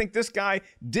framework, and we think this guy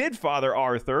did father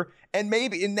Arthur, and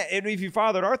maybe and if he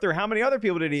fathered Arthur, how many other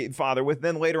people did he father with?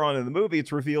 Then later on in the movie,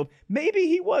 it's revealed maybe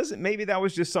he wasn't. Maybe that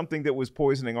was just something that was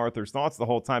poisoning Arthur's thoughts the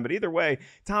whole time. But either way,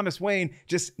 Thomas Wayne,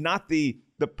 just not the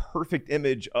perfect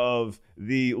image of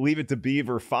the Leave It to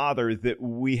Beaver father that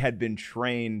we had been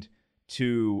trained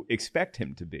to expect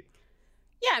him to be.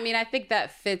 Yeah, I mean, I think that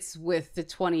fits with the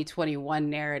 2021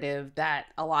 narrative that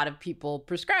a lot of people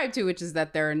prescribe to, which is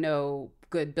that there are no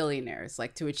good billionaires.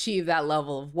 Like, to achieve that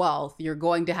level of wealth, you're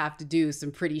going to have to do some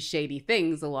pretty shady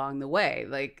things along the way.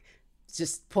 Like,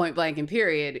 just point blank and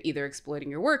period, either exploiting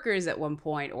your workers at one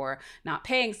point, or not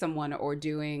paying someone, or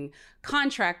doing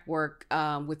contract work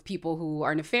with people who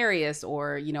are nefarious,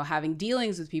 or, you know, having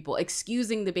dealings with people,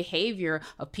 excusing the behavior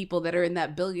of people that are in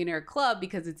that billionaire club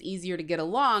because it's easier to get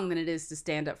along than it is to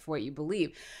stand up for what you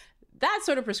believe. That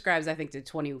sort of prescribes, I think, to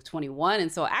 2021. And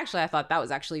so actually, I thought that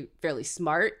was actually fairly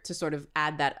smart to sort of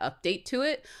add that update to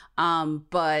it.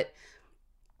 But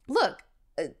look,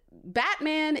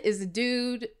 Batman is a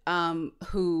dude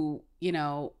who, you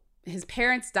know, his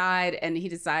parents died and he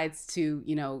decides to,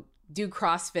 you know, do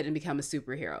CrossFit and become a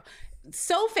superhero.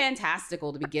 So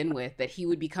fantastical to begin with that he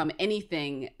would become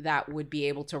anything that would be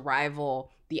able to rival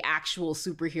the actual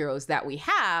superheroes that we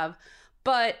have.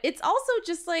 But it's also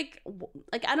just like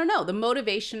I don't know, the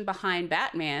motivation behind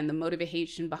Batman, the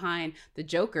motivation behind the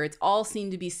Joker, it's all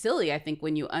seemed to be silly, I think,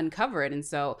 when you uncover it. And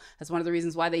so that's one of the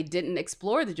reasons why they didn't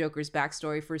explore the Joker's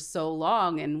backstory for so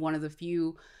long. And one of the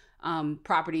few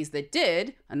properties that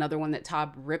did, another one that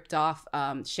Todd ripped off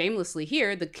shamelessly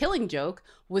here, The Killing Joke,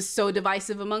 was so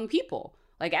divisive among people.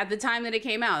 Like at the time that it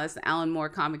came out, that's the Alan Moore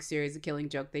comic series, The Killing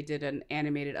Joke. They did an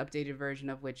animated, updated version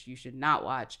of which you should not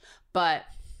watch. But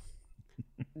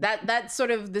that sort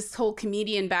of this whole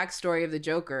comedian backstory of the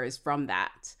Joker is from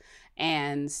that.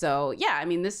 And so, yeah, I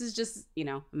mean, this is just, you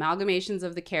know, amalgamations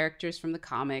of the characters from the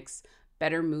comics,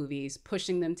 better movies,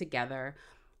 pushing them together.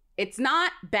 It's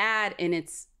not bad in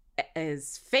its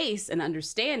face and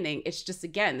understanding. It's just,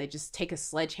 again, they just take a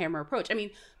sledgehammer approach. I mean,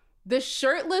 the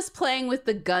shirtless playing with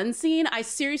the gun scene, I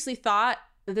seriously thought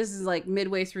that this is like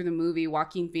midway through the movie,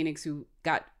 Joaquin Phoenix, who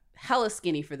got hella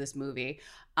skinny for this movie,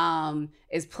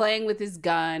 is playing with his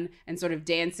gun and sort of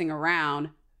dancing around,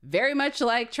 very much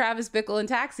like Travis Bickle in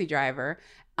Taxi Driver.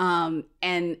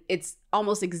 And it's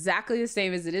almost exactly the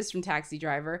same as it is from Taxi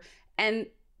Driver. And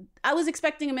I was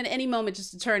expecting him at any moment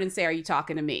just to turn and say, "Are you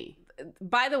talking to me?"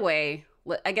 By the way,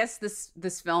 I guess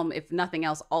this film, if nothing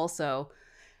else, also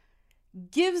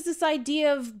gives this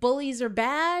idea of bullies are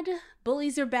bad.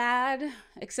 Bullies are bad,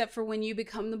 except for when you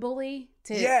become the bully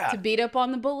to beat up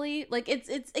on the bully. Like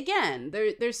it's again,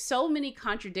 there's so many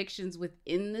contradictions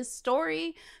within this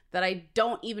story that I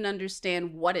don't even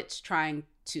understand what it's trying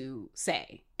to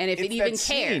say, and if it even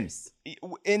cares.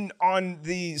 On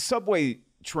the subway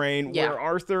train where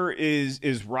Arthur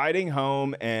is riding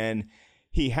home and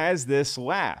he has this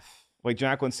laugh, like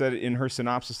Jacqueline said in her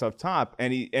synopsis up top,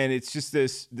 and it's just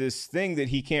this thing that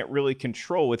he can't really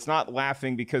control. It's not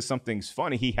laughing because something's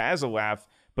funny. He has a laugh,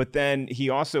 but then he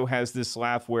also has this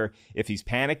laugh where if he's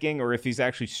panicking or if he's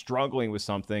actually struggling with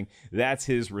something, that's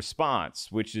his response,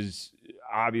 which is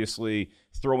obviously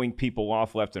throwing people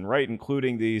off left and right,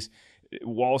 including these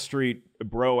Wall Street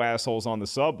bro assholes on the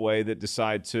subway that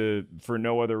decide to, for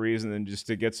no other reason than just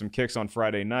to get some kicks on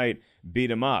Friday night,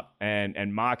 beat him up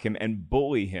and mock him and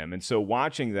bully him. And so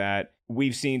watching that,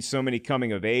 we've seen so many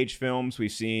coming of age films.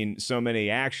 We've seen so many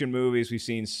action movies. We've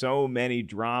seen so many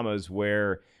dramas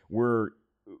where we're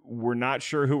not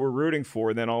sure who we're rooting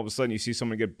for. And then all of a sudden you see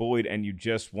someone get bullied and you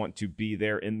just want to be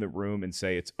there in the room and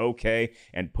say it's okay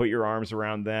and put your arms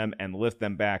around them and lift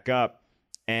them back up.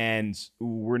 And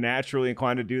we're naturally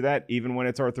inclined to do that even when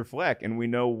it's Arthur Fleck. And we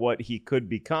know what he could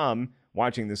become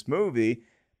watching this movie.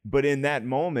 But in that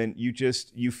moment,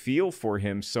 you feel for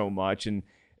him so much. And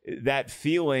that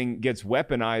feeling gets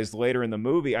weaponized later in the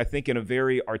movie, I think in a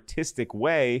very artistic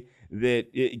way that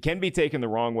it can be taken the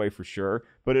wrong way for sure.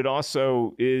 But it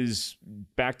also is,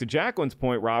 back to Jacqueline's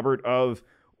point, Robert, of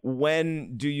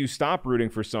when do you stop rooting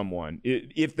for someone?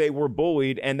 If they were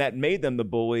bullied and that made them the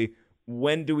bully,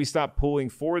 when do we stop pulling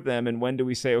for them? And when do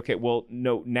we say, okay, well,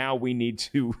 no, now we need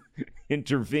to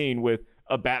intervene with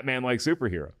a Batman-like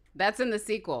superhero? That's in the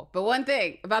sequel. But one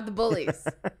thing about the bullies,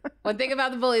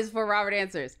 before Robert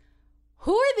answers.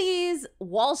 Who are these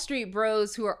Wall Street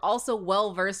bros who are also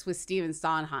well-versed with Stephen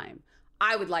Sondheim?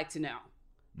 I would like to know.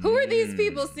 Who are these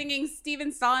people singing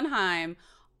Stephen Sondheim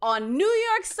on New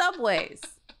York subways?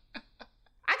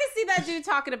 I can see that dude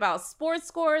talking about sports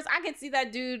scores. I can see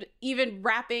that dude even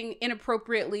rapping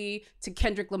inappropriately to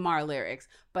Kendrick Lamar lyrics.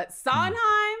 But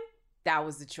Sondheim, that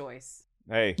was the choice.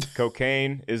 Hey,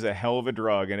 cocaine is a hell of a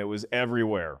drug, and it was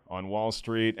everywhere on Wall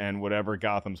Street and whatever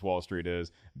Gotham's Wall Street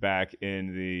is back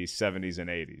in the 70s and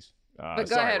 80s. But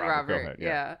go ahead, Robert. Go ahead.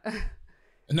 Yeah.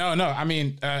 No. I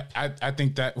mean, I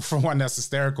think that, for one, that's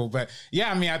hysterical. But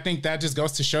yeah, I mean, I think that just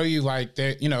goes to show you, like,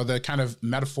 the kind of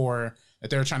metaphor that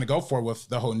they were trying to go for with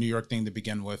the whole New York thing to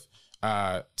begin with,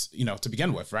 right?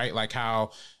 Like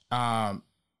how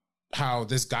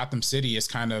this Gotham City is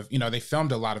kind of, they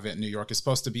filmed a lot of it in New York. It's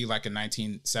supposed to be like a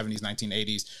 1970s,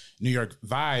 1980s New York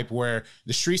vibe where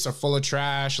the streets are full of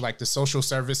trash, like the social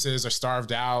services are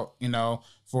starved out,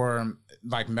 for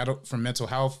mental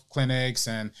health clinics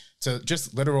and to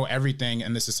just literal everything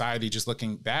in the society just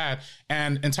looking bad,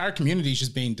 and entire communities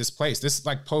just being displaced. This is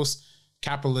like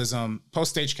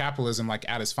post-stage capitalism, like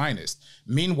at its finest.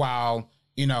 Meanwhile,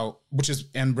 which is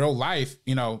in real life,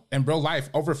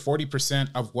 over 40%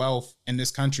 of wealth in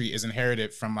this country is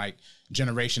inherited from like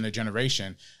generation to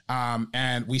generation.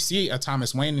 And we see a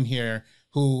Thomas Wayne in here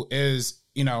who is,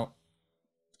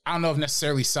 I don't know if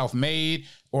necessarily self-made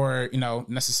or,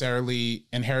 necessarily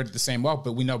inherited the same wealth,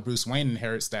 but we know Bruce Wayne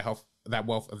inherits that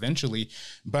wealth eventually.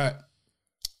 But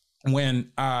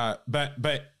when,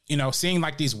 seeing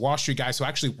like these Wall Street guys who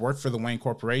actually work for the Wayne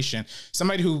Corporation,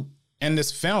 somebody who in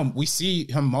this film, we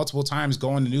see him multiple times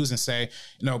go on the news and say,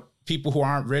 you know, people who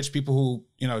aren't rich, people who,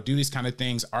 you know, do these kind of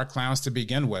things are clowns to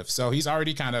begin with. So he's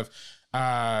already kind of,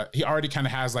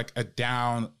 has like a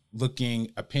down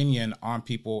looking opinion on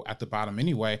people at the bottom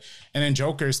anyway. And then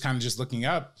Joker's kind of just looking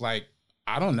up like,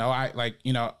 I don't know. I like,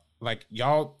 you know, like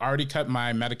y'all already cut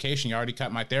my medication. You already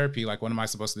cut my therapy. Like, what am I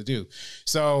supposed to do?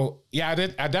 So yeah,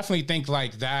 I definitely think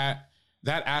like that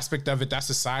aspect of it, that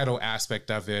societal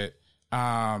aspect of it,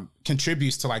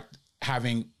 contributes to like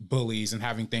having bullies and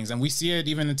having things. And we see it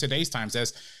even in today's times,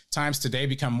 as times today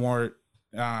become more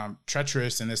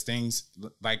treacherous, and as things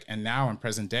like, and now in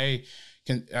present day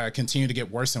can continue to get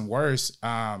worse and worse.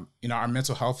 You know, our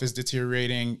mental health is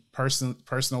deteriorating,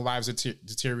 personal lives are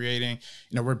deteriorating.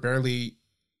 You know, we're barely,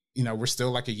 you know, we're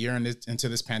still like a year into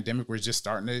this pandemic. We're just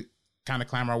starting to kind of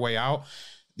climb our way out.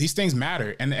 These things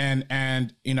matter.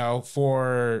 And, you know,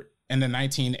 in the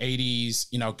 1980s,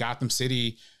 you know, Gotham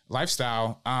City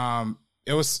lifestyle,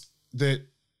 it was the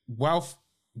wealth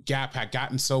gap had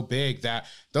gotten so big that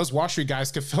those Wall Street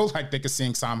guys could feel like they could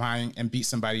sing Samhain and beat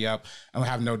somebody up and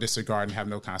have no disregard and have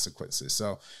no consequences.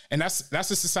 So, and that's the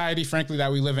society, frankly, that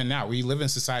we live in now. We live in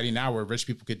society now where rich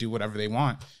people could do whatever they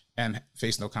want and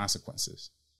face no consequences.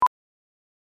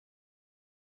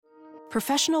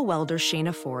 Professional welder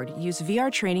Shayna Ford used VR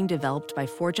training developed by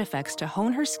ForgeFX to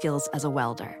hone her skills as a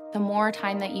welder. The more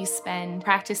time that you spend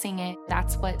practicing it,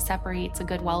 that's what separates a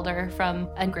good welder from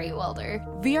a great welder.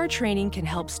 VR training can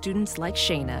help students like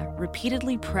Shayna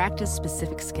repeatedly practice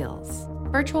specific skills.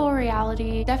 Virtual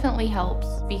reality definitely helps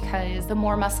because the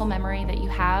more muscle memory that you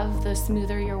have, the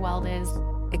smoother your weld is.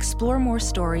 Explore more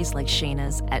stories like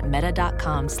Shayna's at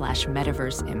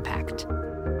meta.com/metaverseimpact.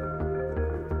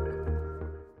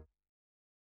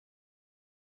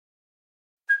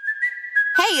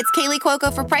 Hey, it's Kaylee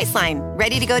Cuoco for Priceline.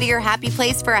 Ready to go to your happy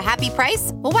place for a happy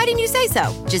price? Well, why didn't you say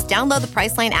so? Just download the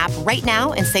Priceline app right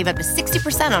now and save up to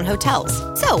 60% on hotels.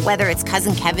 So whether it's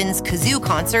Cousin Kevin's Kazoo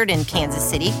Concert in Kansas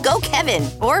City, go Kevin,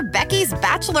 or Becky's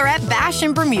Bachelorette Bash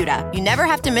in Bermuda, you never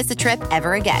have to miss a trip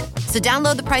ever again. So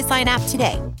download the Priceline app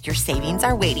today. Your savings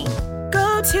are waiting.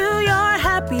 Go to your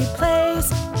happy place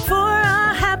for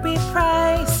a happy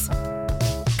price.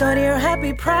 Go to your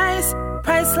happy price,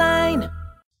 Priceline.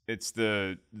 It's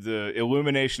the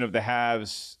illumination of the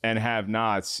haves and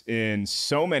have-nots in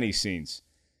so many scenes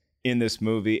in this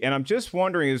movie. And I'm just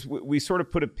wondering, as we sort of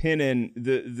put a pin in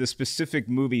the specific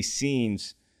movie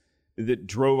scenes that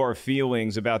drove our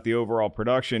feelings about the overall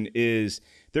production, is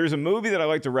there's a movie that I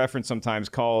like to reference sometimes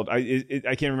called, I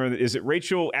can't remember, is it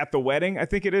Rachel at the Wedding? I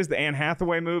think it is, the Anne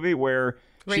Hathaway movie where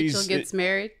Rachel gets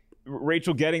married.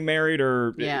 Rachel getting married,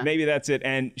 or maybe that's it.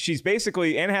 And she's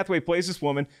basically, Anne Hathaway plays this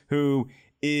woman who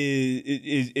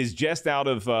is just out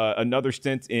of another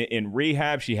stint in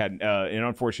rehab. She had an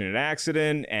unfortunate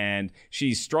accident, and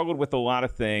she's struggled with a lot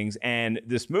of things. And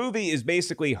this movie is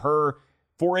basically her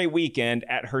for a weekend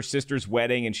at her sister's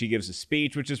wedding, and she gives a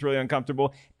speech, which is really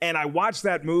uncomfortable. And I watched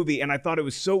that movie, and I thought it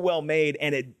was so well made,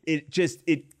 and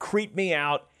it creeped me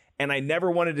out, and I never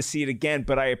wanted to see it again,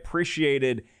 but I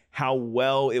appreciated how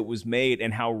well it was made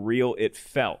and how real it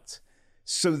felt.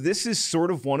 So this is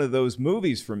sort of one of those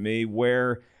movies for me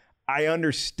where I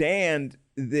understand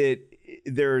that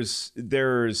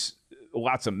there's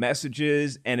lots of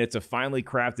messages and it's a finely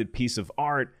crafted piece of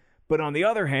art. But on the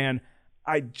other hand,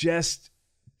 I just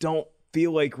don't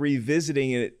feel like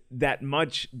revisiting it that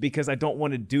much because I don't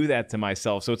want to do that to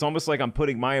myself. So it's almost like I'm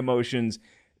putting my emotions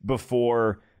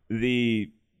before the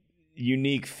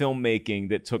unique filmmaking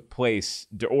that took place,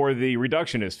 or the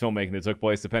reductionist filmmaking that took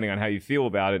place, depending on how you feel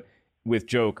about it, with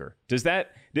Joker.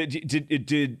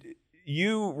 Did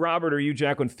you, Robert, or you,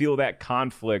 Jacqueline, feel that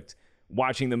conflict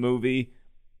watching the movie,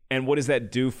 and what does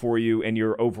that do for you and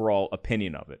your overall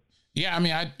opinion of it? Yeah, I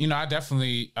mean, I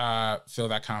definitely feel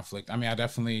that conflict. I mean, I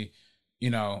definitely,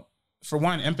 for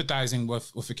one, empathizing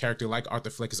with a character like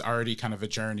Arthur Fleck is already kind of a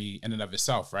journey in and of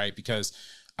itself, right? Because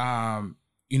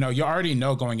you already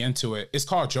know going into it, it's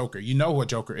called Joker. You know what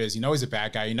Joker is. You know he's a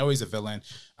bad guy. You know he's a villain.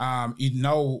 You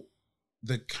know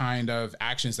the kind of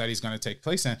actions that he's going to take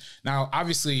place in. Now,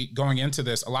 obviously, going into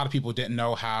this, a lot of people didn't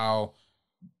know how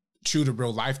true to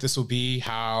real life this will be,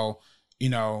 how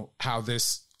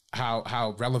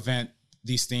relevant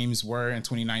these themes were in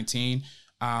 2019,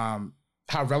 how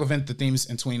relevant the themes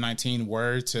in 2019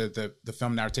 were to the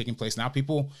film that are taking place now.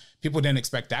 People didn't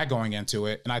expect that going into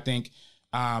it. And I think,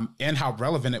 and how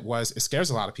relevant it was, it scares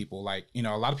a lot of people. Like, a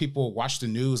lot of people watch the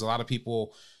news, a lot of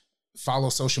people follow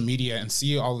social media and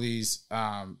see all these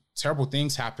terrible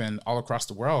things happen all across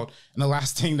the world. And the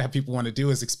last thing that people want to do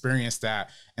is experience that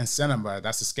in cinema.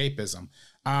 That's escapism.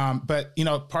 But,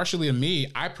 partially to me,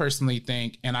 I personally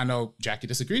think, and I know Jackie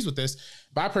disagrees with this,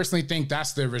 but I personally think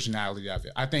that's the originality of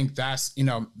it. I think that's,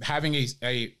 having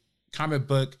a comic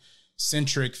book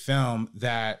centric film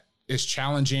that is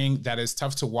challenging, that is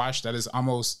tough to watch, that is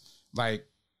almost like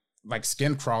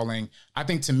skin crawling, I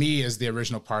think to me is the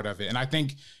original part of it. And I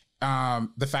think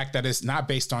the fact that it's not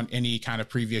based on any kind of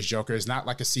previous Joker, is not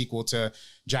like a sequel to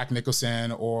Jack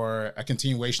Nicholson or a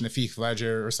continuation of Heath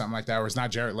Ledger or something like that, or it's not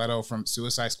Jared Leto from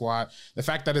Suicide Squad. The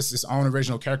fact that it's its own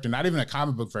original character, not even a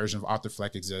comic book version of Arthur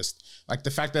Fleck exists. Like the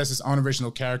fact that it's its own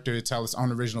original character to tell its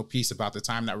own original piece about the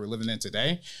time that we're living in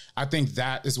today. I think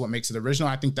that is what makes it original.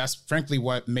 I think that's frankly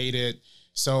what made it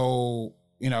so,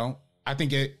 I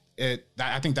think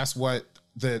I think that's what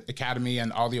the Academy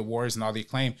and all the awards and all the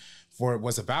acclaim for it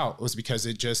was about. It was because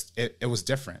it was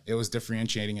different. It was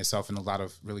differentiating itself in a lot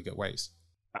of really good ways.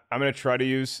 I'm going to try to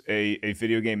use a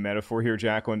video game metaphor here,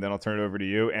 Jacqueline, then I'll turn it over to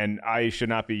you. And I should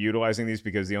not be utilizing these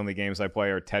because the only games I play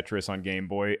are Tetris on Game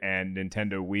Boy and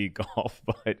Nintendo Wii Golf,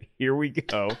 but here we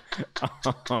go.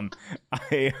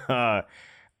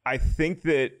 I think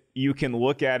that you can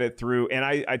look at it through, and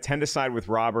I tend to side with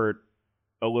Robert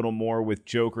a little more with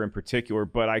Joker in particular,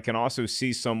 but I can also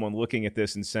see someone looking at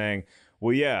this and saying,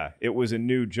 well, yeah, it was a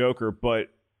new Joker, but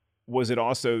was it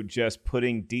also just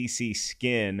putting DC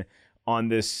skin on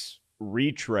this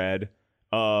retread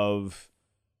of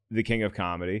The King of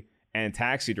Comedy and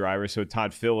Taxi Driver so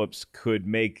Todd Phillips could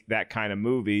make that kind of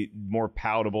movie more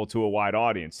palatable to a wide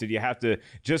audience? Did you have to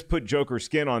just put Joker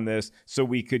skin on this so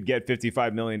we could get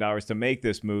 $55 million to make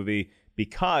this movie?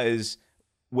 Because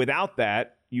without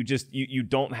that, you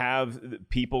don't have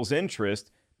people's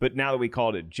interest. But now that we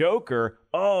called it Joker,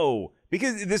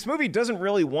 because this movie doesn't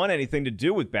really want anything to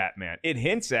do with Batman. It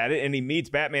hints at it, and he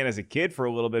meets Batman as a kid for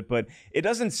a little bit, but it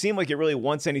doesn't seem like it really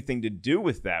wants anything to do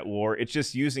with that lore. It's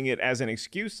just using it as an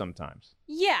excuse sometimes.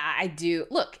 Yeah, I do.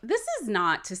 Look, this is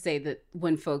not to say that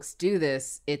when folks do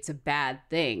this, it's a bad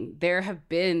thing. There have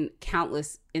been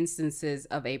countless instances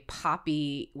of a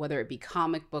poppy, whether it be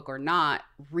comic book or not,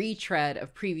 retread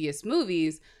of previous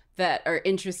movies that are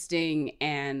interesting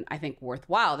and I think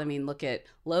worthwhile. I mean, look at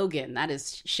Logan. That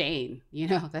is Shane.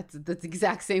 That's the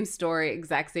exact same story,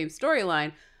 exact same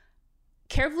storyline.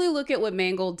 Carefully look at what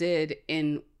Mangold did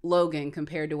in Logan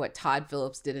compared to what Todd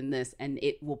Phillips did in this, and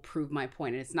it will prove my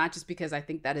point. And it's not just because I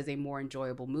think that is a more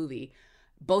enjoyable movie.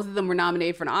 Both of them were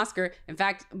nominated for an Oscar. In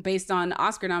fact, based on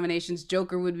Oscar nominations,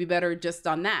 Joker would be better just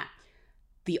on that.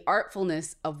 The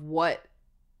artfulness of what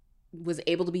was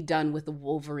able to be done with the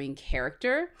Wolverine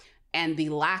character and the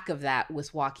lack of that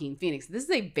with Joaquin Phoenix. This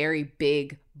is a very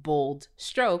big, bold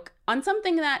stroke on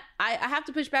something that I have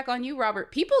to push back on you,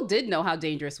 Robert. People did know how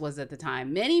dangerous it was at the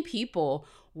time. Many people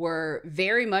were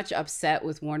very much upset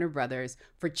with Warner Brothers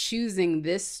for choosing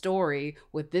this story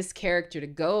with this character to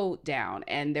go down.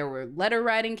 And there were letter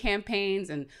writing campaigns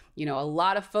and, a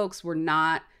lot of folks were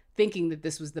not thinking that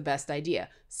this was the best idea.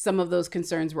 Some of those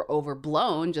concerns were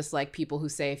overblown, just like people who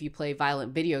say if you play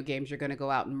violent video games, you're going to go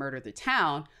out and murder the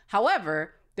town.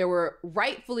 However, there were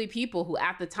rightfully people who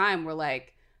at the time were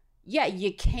like, yeah,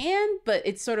 you can, but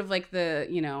it's sort of like the,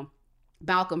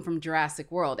 Malcolm from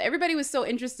Jurassic World. Everybody was so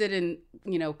interested in,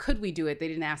 could we do it? They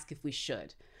didn't ask if we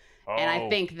should. And I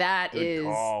think that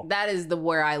is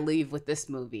where I leave with this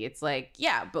movie. It's like,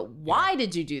 yeah, but why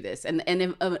did you do this? And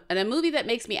a movie that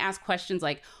makes me ask questions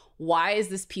like, why is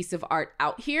this piece of art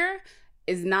out here,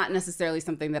 is not necessarily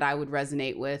something that I would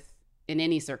resonate with in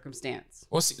any circumstance.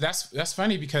 Well, see, that's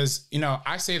funny because,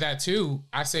 I say that too.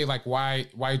 I say like,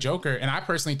 why Joker? And I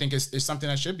personally think it's something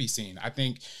that should be seen. I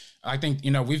think,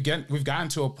 we've gotten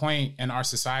to a point in our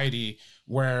society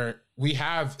where we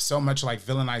have so much like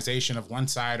villainization of one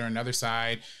side or another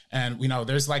side. And,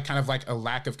 there's like kind of like a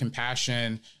lack of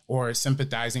compassion or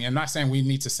sympathizing. I'm not saying we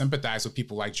need to sympathize with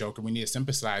people like Joker. We need to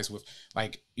sympathize with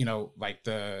like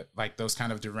those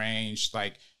kind of deranged,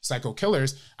 like psycho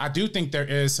killers. I do think there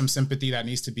is some sympathy that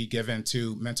needs to be given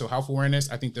to mental health awareness.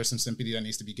 I think there's some sympathy that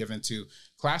needs to be given to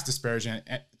class disparagement.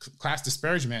 And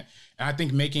I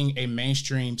think making a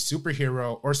mainstream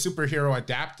superhero or superhero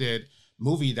adapted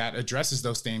movie that addresses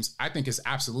those themes, I think is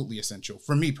absolutely essential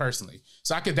for me personally.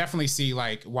 So I could definitely see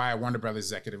like why a Warner Brothers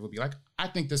executive would be like, I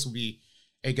think this would be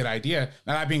a good idea.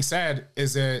 Now that being said,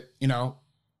 is it,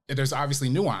 there's obviously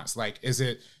nuance. Like,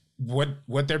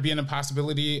 would there be a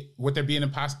possibility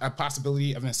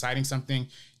of inciting something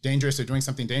dangerous or doing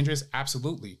something dangerous?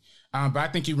 Absolutely. But I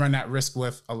think you run that risk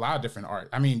with a lot of different art.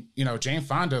 I mean, Jane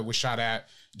Fonda was shot at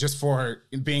just for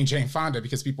being Jane Fonda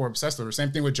because people were obsessed with her.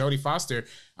 Same thing with Jodie Foster.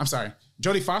 I'm sorry.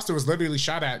 Jodie Foster was literally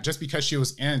shot at just because she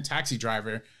was in Taxi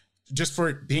Driver. just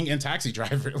for being in Taxi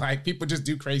Driver. Like, people just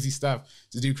do crazy stuff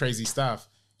to do crazy stuff.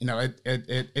 You know,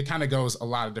 it kind of goes a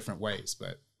lot of different ways.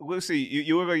 But Lucy,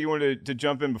 you look like you wanted to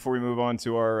jump in before we move on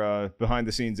to our behind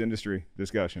the scenes industry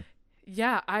discussion.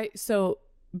 Yeah, so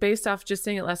based off just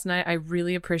seeing it last night, I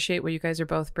really appreciate what you guys are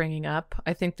both bringing up.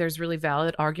 I think there's really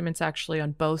valid arguments actually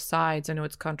on both sides. I know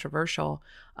it's controversial.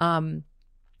 I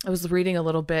was reading a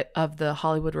little bit of the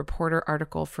Hollywood Reporter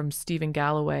article from Stephen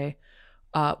Galloway,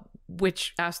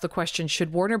 which asked the question,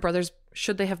 should Warner Brothers,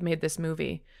 should they have made this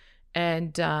movie?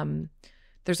 And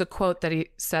there's a quote that he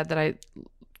said that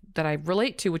I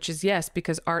relate to, which is yes,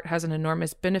 because art has an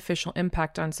enormous beneficial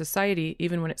impact on society,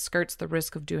 even when it skirts the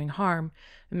risk of doing harm.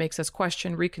 It makes us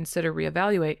question, reconsider,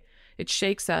 reevaluate. It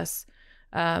shakes us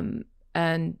and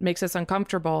makes us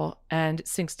uncomfortable and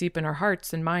sinks deep in our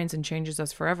hearts and minds and changes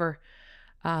us forever.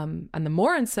 And the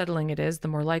more unsettling it is, the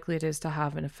more likely it is to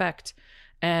have an effect.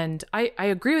 And I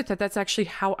agree with that. That's actually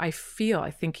how I feel.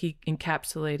 I think he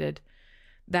encapsulated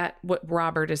that, what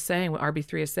Robert is saying, what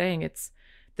RB3 is saying. It's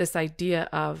this idea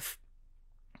of,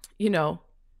 you know,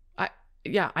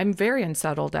 I'm very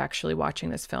unsettled actually watching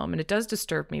this film, and it does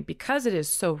disturb me because it is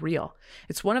so real.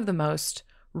 It's one of the most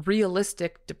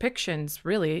realistic depictions,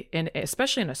 really,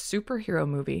 especially in a superhero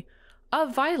movie,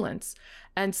 of violence.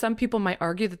 And some people might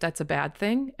argue that that's a bad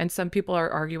thing, and some people are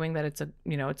arguing that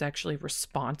it's actually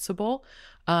responsible.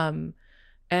 And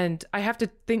I have to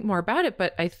think more about it,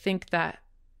 but I think that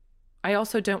I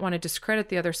also don't want to discredit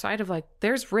the other side of, like,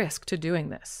 there's risk to doing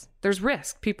this. There's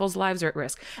risk. People's lives are at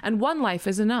risk. And one life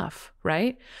is enough,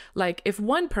 right? Like, if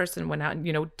one person went out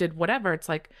and, did whatever, it's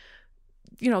like,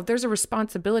 there's a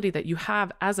responsibility that you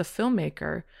have as a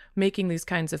filmmaker making these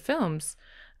kinds of films.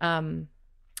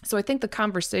 So I think the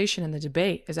conversation and the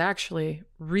debate is actually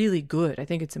really good. I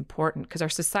think it's important because our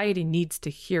society needs to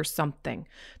hear something.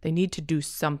 They need to do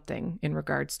something in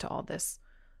regards to all this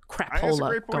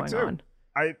crapola going on.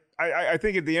 I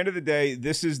think at the end of the day,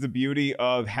 this is the beauty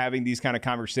of having these kind of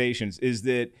conversations, is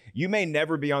that you may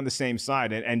never be on the same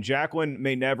side. And Jacqueline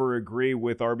may never agree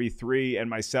with RB3 and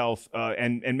myself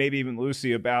and maybe even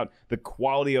Lucy about the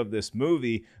quality of this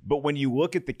movie. But when you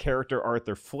look at the character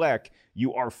Arthur Fleck,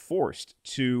 you are forced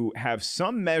to have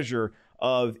some measure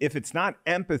of, if it's not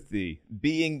empathy,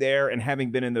 being there and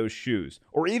having been in those shoes,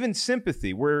 or even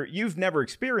sympathy, where you've never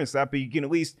experienced that, but you can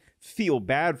at least feel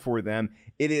bad for them.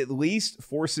 It at least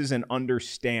forces an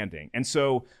understanding. And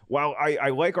so while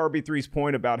I like RB3's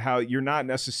point about how you're not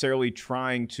necessarily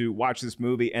trying to watch this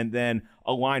movie and then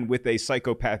align with a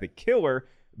psychopathic killer,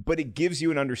 but it gives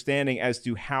you an understanding as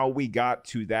to how we got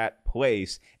to that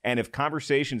place. And if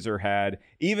conversations are had,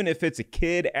 even if it's a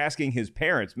kid asking his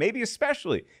parents, maybe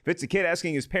especially if it's a kid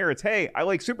asking his parents, hey, I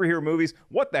like superhero movies,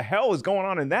 what the hell is going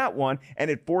on in that one? And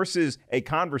it forces a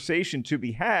conversation to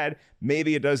be had.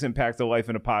 Maybe it does impact the life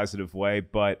in a positive way,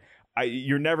 but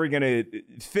you're never going to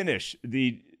finish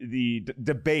the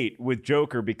debate with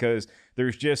Joker because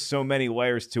there's just so many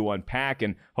layers to unpack.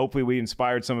 And hopefully we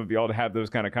inspired some of y'all to have those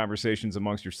kind of conversations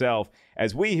amongst yourself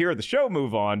as we here at the show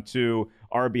move on to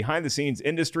our behind the scenes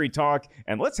industry talk.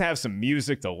 And let's have some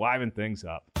music to liven things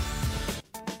up.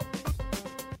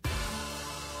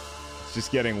 It's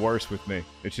just getting worse with me.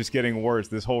 It's just getting worse.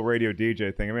 This whole radio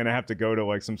DJ thing. I mean, I have to go to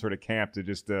like some sort of camp to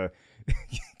just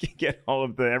get all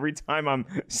of every time I'm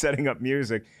setting up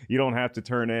music, you don't have to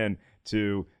turn in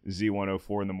to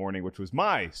Z104 in the morning, which was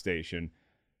my station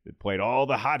that played all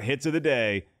the hot hits of the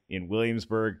day in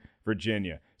Williamsburg,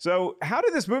 Virginia. So how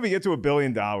did this movie get to $1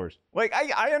 billion? Like,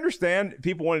 I understand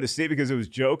people wanted to see it because it was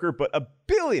Joker, but $1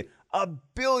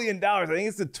 billion. I think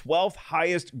it's the 12th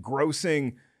highest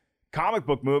grossing comic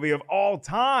book movie of all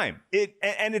time.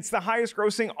 And it's the highest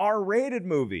grossing R-rated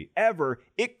movie ever.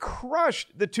 It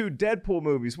crushed the two Deadpool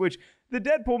movies, which the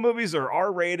Deadpool movies are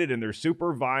R-rated and they're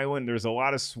super violent. There's a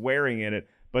lot of swearing in it,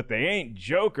 but they ain't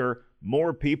Joker.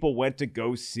 More people went to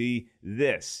go see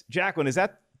this. Jacqueline, is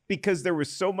that because there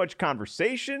was so much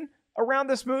conversation around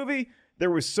this movie?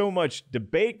 There was so much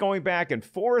debate going back and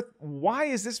forth. Why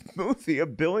is this movie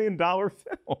 $1 billion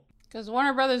film? Because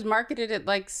Warner Brothers marketed it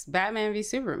like Batman v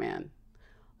Superman.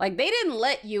 Like, they didn't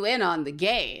let you in on the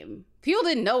game. People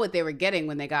didn't know what they were getting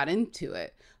when they got into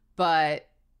it. But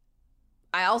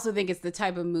I also think it's the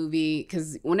type of movie,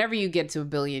 because whenever you get to $1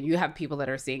 billion, you have people that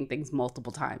are seeing things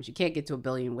multiple times. You can't get to $1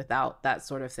 billion without that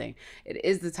sort of thing. It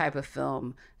is the type of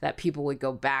film that people would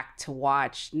go back to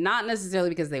watch, not necessarily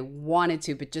because they wanted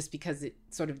to, but just because it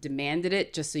sort of demanded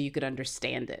it, just so you could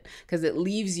understand it. Because it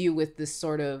leaves you with this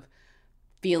sort of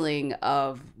feeling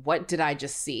of, what did I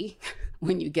just see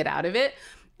when you get out of it?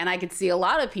 And I could see a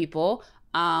lot of people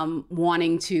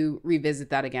wanting to revisit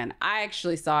that again. I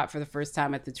actually saw it for the first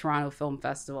time at the Toronto Film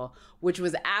Festival, which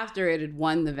was after it had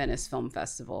won the Venice Film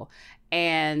Festival.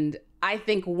 And I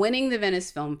think winning the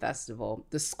Venice Film Festival,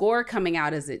 the score coming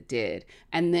out as it did,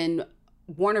 and then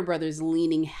Warner Brothers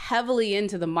leaning heavily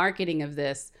into the marketing of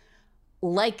this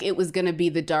like it was going to be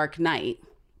The Dark Knight,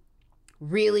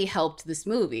 really helped this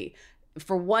movie.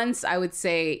 For once, I would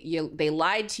say they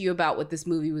lied to you about what this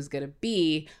movie was going to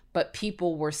be, but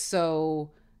people were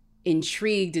so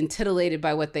intrigued and titillated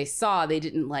by what they saw, they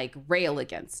didn't like rail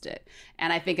against it.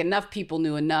 And I think enough people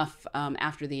knew enough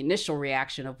after the initial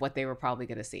reaction of what they were probably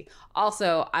going to see.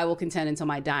 Also, I will contend until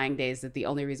my dying days that the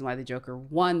only reason why the Joker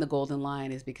won the Golden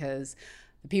Lion is because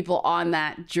the people on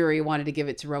that jury wanted to give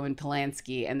it to Roman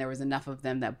Polanski, and there was enough of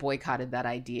them that boycotted that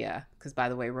idea. Because, by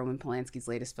the way, Roman Polanski's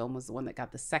latest film was the one that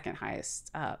got the second highest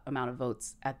amount of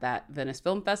votes at that Venice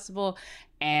Film Festival.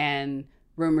 And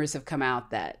rumors have come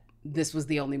out that this was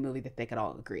the only movie that they could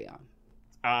all agree on.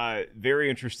 Very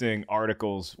interesting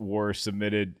articles were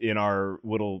submitted in our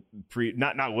little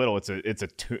it's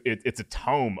a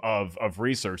tome of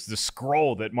research, the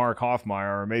scroll that Mark Hoffmeyer,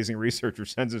 our amazing researcher,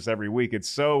 sends us every week. It's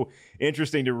so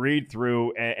interesting to read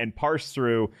through and parse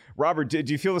through. Robert, do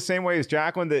you feel the same way as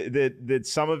Jacqueline, that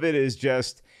some of it is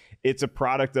just it's a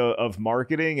product of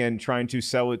marketing and trying to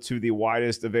sell it to the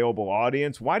widest available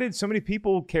audience? Why did so many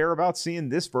people care about seeing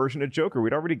this version of Joker?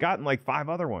 We'd already gotten like 5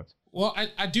 other ones. Well,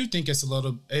 I do think it is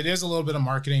a little bit of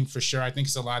marketing for sure. I think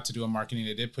it's a lot to do with marketing.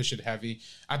 They did push it heavy.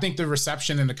 I think the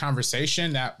reception and the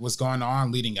conversation that was going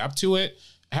on leading up to it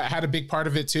had a big part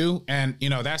of it too. And,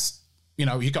 that's, you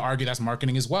could argue that's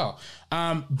marketing as well.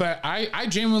 But I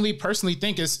genuinely personally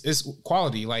think it's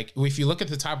quality. Like if you look at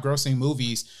the top grossing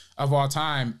movies of all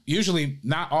time, usually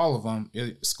not all of them,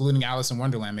 excluding Alice in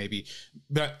Wonderland maybe,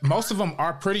 but most of them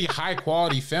are pretty high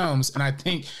quality films. And I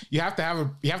think you have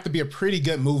to be a pretty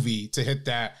good movie to hit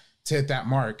that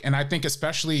mark. And I think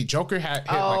especially Joker hit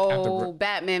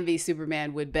Batman v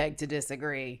Superman would beg to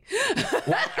disagree.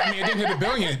 Well, I mean, it didn't hit $1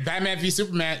 billion. Batman v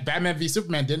Superman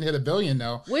didn't hit $1 billion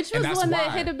though. Which was the one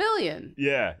that hit $1 billion?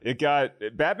 Yeah,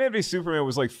 Batman v Superman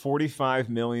was like $45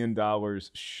 million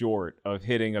short of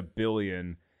hitting $1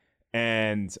 billion.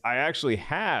 And I actually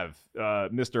have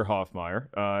Mr. Hoffmeyer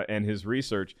and his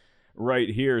research right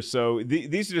here. So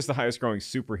these are just the highest growing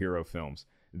superhero films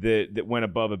that went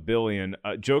above $1 billion.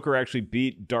 Joker actually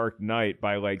beat Dark Knight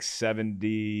by like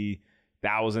 $70,000 or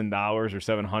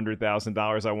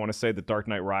 $700,000. I want to say The Dark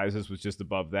Knight Rises was just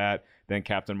above that. Then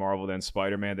Captain Marvel, then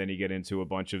Spider-Man. Then you get into a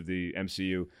bunch of the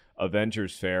MCU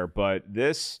Avengers fare. But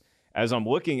this, as I'm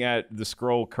looking at the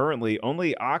scroll currently,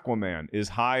 only Aquaman is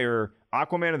higher.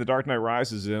 Aquaman and The Dark Knight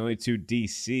Rises are the only 2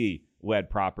 DC-led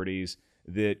properties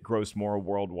that gross more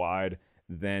worldwide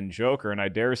than Joker. And I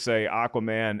dare say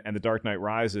Aquaman and The Dark Knight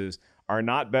Rises are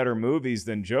not better movies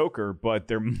than Joker, but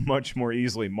they're much more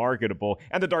easily marketable.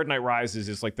 And The Dark Knight Rises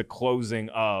is like the closing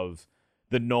of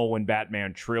the Nolan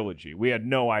Batman trilogy. We had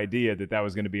no idea that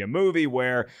was going to be a movie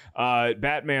where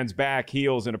Batman's back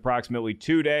heals in approximately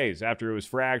 2 days after it was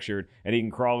fractured, and he can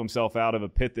crawl himself out of a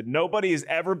pit that nobody has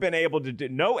ever been able to do.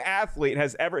 No athlete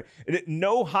has ever,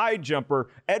 no high jumper.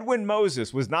 Edwin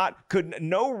Moses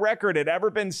no record had ever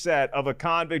been set of a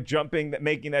convict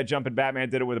making that jump, and Batman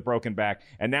did it with a broken back.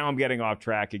 And now I'm getting off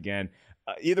track again.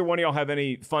 Either one of y'all have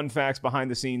any fun facts,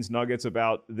 behind the scenes nuggets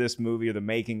about this movie or the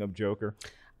making of Joker?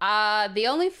 The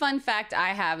only fun fact I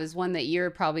have is one that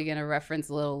you're probably going to reference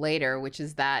a little later, which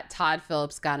is that Todd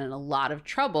Phillips got in a lot of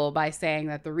trouble by saying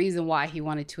that the reason why he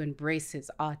wanted to embrace his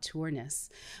auteurness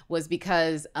was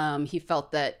because he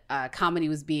felt that comedy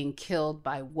was being killed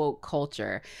by woke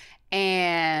culture.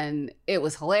 And it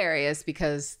was hilarious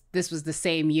because this was the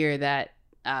same year that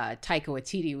Taika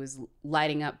Waititi was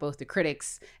lighting up both the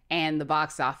critics and the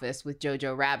box office with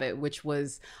Jojo Rabbit, which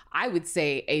was, I would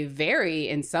say, a very,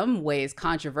 in some ways,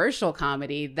 controversial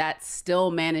comedy that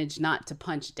still managed not to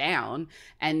punch down.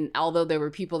 And although there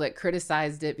were people that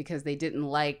criticized it because they didn't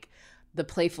like the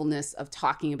playfulness of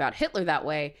talking about Hitler that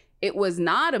way, it was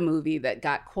not a movie that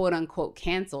got quote unquote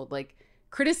canceled. Like,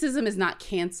 criticism is not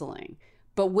canceling.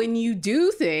 But when you do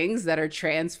things that are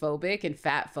transphobic and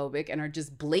fatphobic and are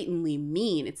just blatantly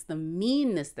mean, it's the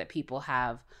meanness that people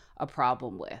have a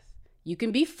problem with. You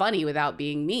can be funny without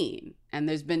being mean. And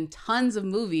there's been tons of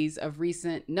movies of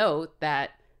recent note that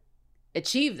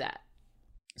achieve that.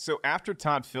 So after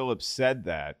Todd Phillips said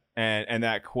that, and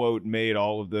that quote made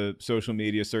all of the social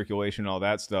media circulation and all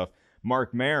that stuff,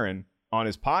 Marc Maron on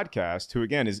his podcast, who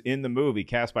again is in the movie,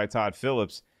 cast by Todd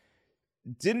Phillips,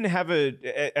 didn't have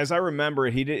as I remember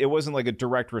it, it wasn't like a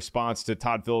direct response to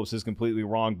Todd Phillips is completely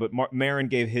wrong, but Maron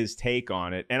gave his take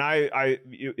on it. And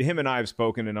him and I have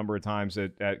spoken a number of times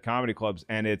at comedy clubs,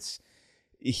 and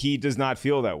he does not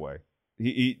feel that way.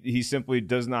 He simply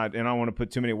does not, and I don't want to put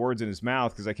too many words in his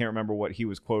mouth because I can't remember what he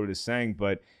was quoted as saying,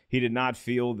 but he did not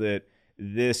feel that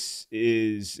this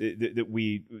is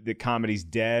that comedy's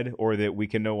dead or that we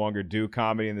can no longer do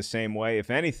comedy in the same way.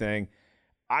 If anything,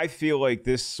 I feel like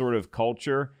this sort of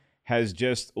culture has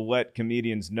just let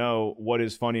comedians know what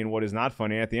is funny and what is not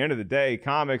funny. At the end of the day,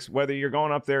 comics, whether you're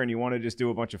going up there and you want to just do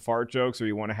a bunch of fart jokes or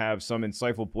you want to have some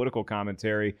insightful political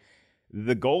commentary,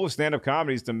 the goal of stand-up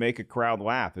comedy is to make a crowd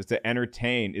laugh, is to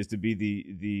entertain, is to be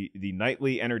the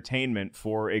nightly entertainment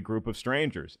for a group of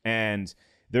strangers. And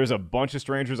there's a bunch of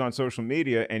strangers on social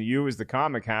media, and you as the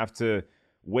comic have to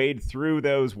wade through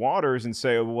those waters and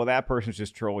say, oh, well, that person's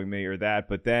just trolling me or that.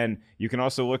 But then you can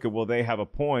also look at, well, they have a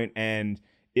point, and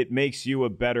it makes you a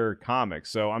better comic.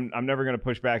 So I'm never going to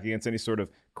push back against any sort of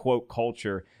quote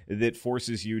culture that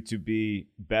forces you to be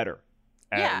better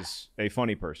as a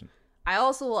funny person. I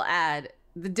also will add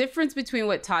the difference between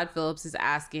what Todd Phillips is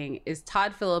asking is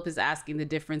Todd Phillips is asking the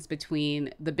difference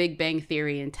between The Big Bang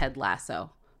Theory and Ted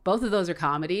Lasso. Both of those are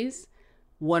comedies.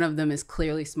 One of them is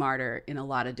clearly smarter in a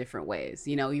lot of different ways.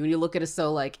 You know, when you look at a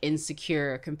show like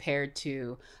Insecure compared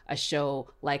to a show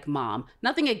like Mom,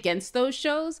 nothing against those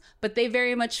shows, but they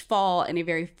very much fall in a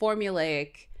very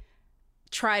formulaic,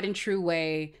 tried and true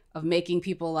way of making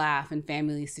people laugh in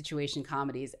family situation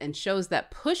comedies. And shows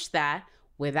that push that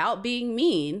without being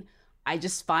mean, I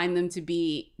just find them to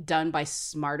be done by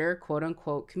smarter, quote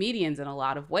unquote, comedians in a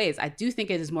lot of ways. I do think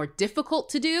it is more difficult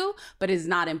to do, but it is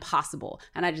not impossible.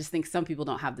 And I just think some people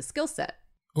don't have the skill set.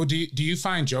 Well, do you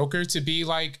find Joker to be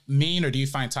like mean, or do you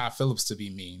find Todd Phillips to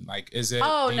be mean? Like, is it?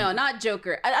 Oh, no, not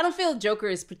Joker. I don't feel Joker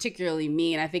is particularly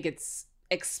mean. I think it's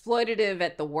exploitative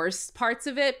at the worst parts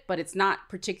of it, but it's not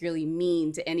particularly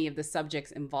mean to any of the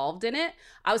subjects involved in it.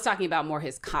 I was talking about more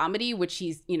his comedy, which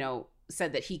he's,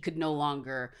 said that he could no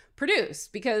longer produce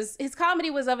because his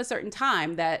comedy was of a certain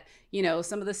time that,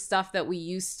 some of the stuff that we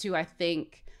used to,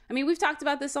 we've talked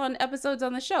about this on episodes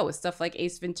on the show with stuff like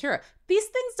Ace Ventura. These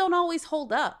things don't always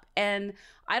hold up. And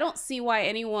I don't see why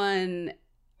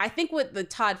I think what the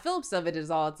Todd Phillips of it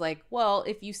is all, it's like, well,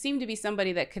 if you seem to be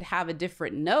somebody that could have a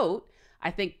different note, I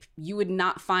think you would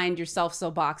not find yourself so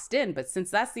boxed in. But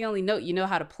since that's the only note you know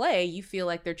how to play, you feel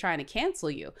like they're trying to cancel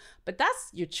you. But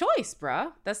that's your choice,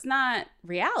 bruh. That's not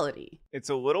reality. It's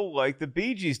a little like the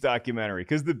Bee Gees documentary,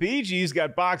 because the Bee Gees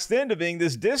got boxed into being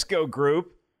this disco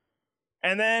group,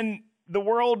 and then the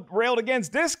world railed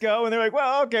against disco, and they're like,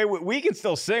 well, okay, we can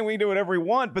still sing, we can do whatever we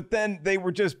want, but then they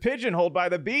were just pigeonholed by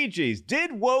the Bee Gees.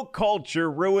 Did woke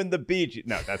culture ruin the Bee Gees?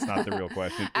 No, that's not the real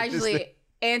question. Actually,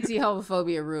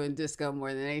 anti-homophobia ruined disco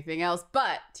more than anything else,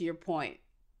 but to your point,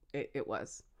 it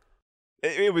was.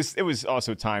 It was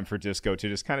also time for disco to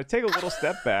just kind of take a little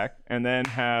step back and then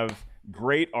have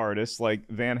great artists like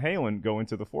Van Halen go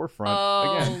into the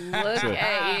forefront again. Look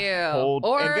at you.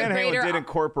 And Van Halen did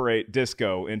incorporate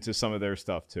disco into some of their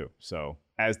stuff too, so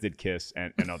as did Kiss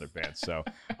and other bands. So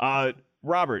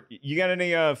Robert, you got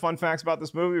any fun facts about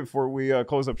this movie before we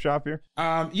close up shop here?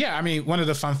 Yeah, one of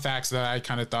the fun facts that I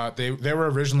kind of thought, they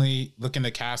were originally looking to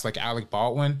cast like Alec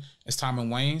Baldwin as Thomas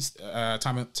Wayne's.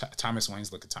 Thomas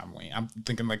Wayne's, look at Tom Wayne. I'm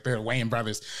thinking like they're Wayne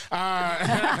brothers.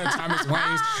 Thomas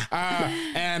Wayne's.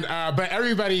 But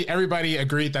everybody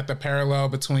agreed that the parallel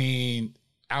between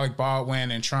Alec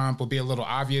Baldwin and Trump will be a little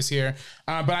obvious here.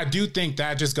 But I do think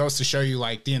that just goes to show you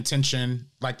like the intention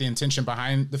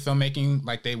behind the filmmaking.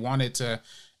 Like they wanted to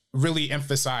really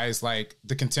emphasize like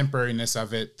the contemporariness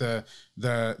of it, the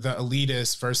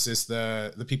elitists versus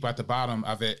the people at the bottom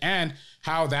of it, and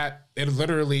how that it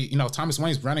literally, Thomas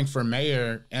Wayne's running for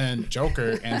mayor and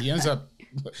Joker, and he ends up,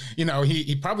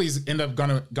 he probably end up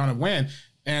gonna win.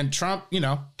 And Trump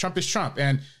is Trump.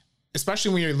 And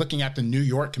especially when you're looking at the New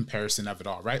York comparison of it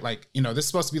all, right? Like, this is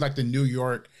supposed to be like the New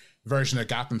York version of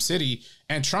Gotham City.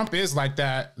 And Trump is like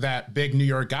that big New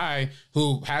York guy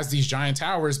who has these giant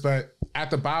towers, but at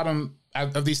the bottom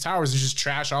of these towers, there's just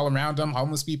trash all around them,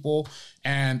 homeless people,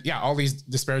 and all these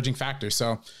disparaging factors.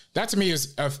 So that to me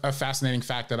is a fascinating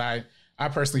fact that I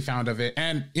personally found of it.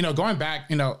 And, going back,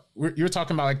 you're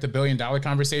talking about like the $1 billion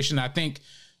conversation. I think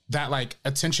that like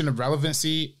attention and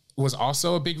relevancy was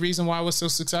also a big reason why it was so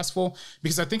successful,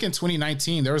 because I think in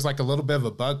 2019 there was like a little bit of a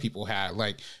bug people had.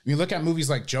 Like when you look at movies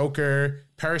like Joker,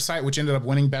 Parasite, which ended up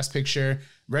winning Best Picture,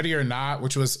 Ready or Not,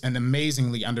 which was an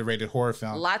amazingly underrated horror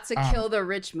film. Lots of kill the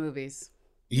rich movies.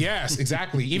 Yes,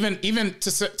 exactly. even to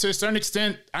a certain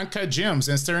extent, Uncut Gems,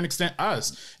 and to a certain extent,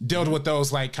 Us dealt with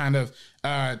those like kind of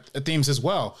themes as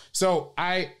well. So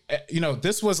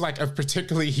this was like a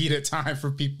particularly heated time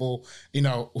for people,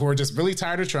 who are just really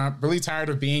tired of Trump, really tired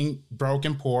of being broke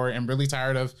and poor, and really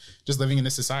tired of just living in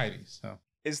this society. So,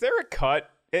 is there a cut?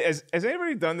 Has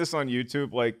anybody done this on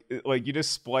YouTube? Like you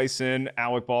just splice in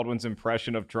Alec Baldwin's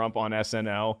impression of Trump on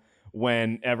SNL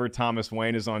whenever Thomas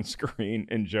Wayne is on screen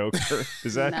in Joker?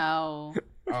 Is that no?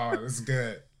 Oh, that's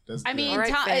good. I mean, all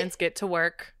right, fans get to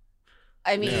work.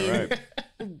 I mean, Yeah,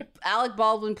 right. Alec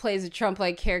Baldwin plays a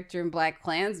Trump-like character in Black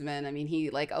Klansman. I mean,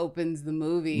 he like opens the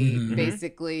movie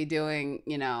basically doing,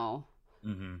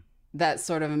 that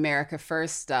sort of America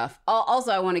First stuff.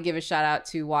 Also, I want to give a shout out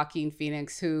to Joaquin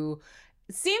Phoenix, who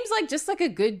seems like just like a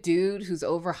good dude who's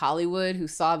over Hollywood, who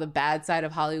saw the bad side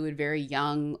of Hollywood very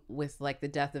young with like the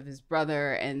death of his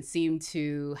brother, and seemed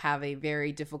to have a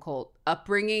very difficult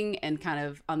upbringing, and kind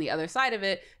of on the other side of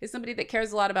it is somebody that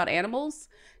cares a lot about animals,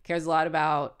 cares a lot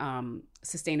about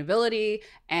sustainability,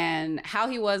 and how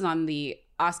he was on the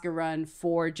Oscar run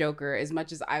for Joker. As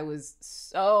much as I was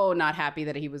so not happy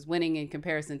that he was winning in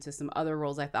comparison to some other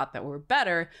roles I thought that were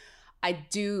better, I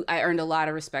earned a lot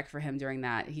of respect for him during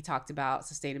that. He talked about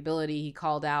sustainability. He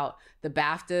called out the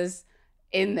BAFTAs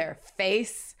in their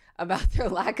face about their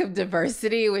lack of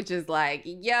diversity, which is like,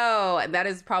 yo, that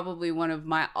is probably one of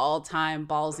my all-time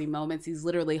ballsy moments. He's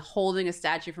literally holding a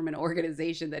statue from an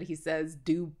organization that he says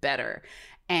do better.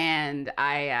 And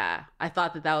I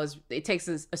thought that it takes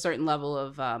a certain level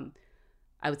of,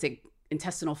 I would say,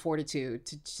 intestinal fortitude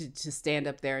to stand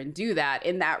up there and do that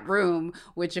in that room,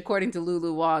 which according to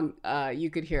Lulu Wang, you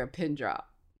could hear a pin drop.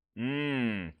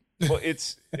 Well,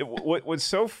 what's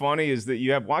so funny is that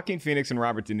you have Joaquin Phoenix and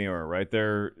Robert De Niro, right?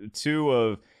 They're two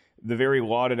of the very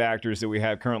lauded actors that we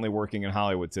have currently working in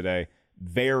Hollywood today.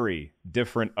 Very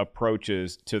different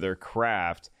approaches to their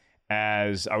craft.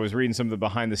 As I was reading some of the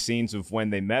behind the scenes of when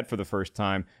they met for the first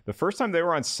time they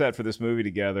were on set for this movie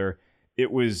together,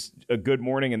 it was a good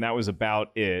morning, and that was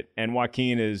about it. And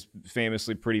Joaquin is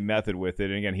famously pretty method with it.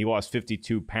 And again, he lost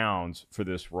 52 pounds for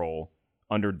this role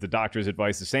under the doctor's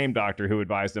advice, the same doctor who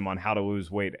advised him on how to lose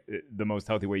weight the most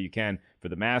healthy way you can for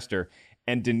The Master.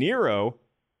 And De Niro,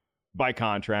 by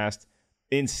contrast,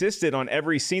 insisted on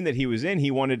every scene that he was in,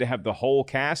 he wanted to have the whole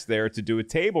cast there to do a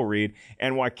table read.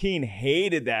 And Joaquin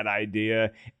hated that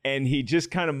idea, and he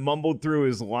just kind of mumbled through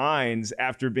his lines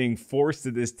after being forced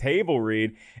to this table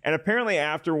read. And apparently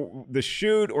after the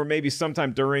shoot, or maybe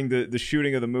sometime during the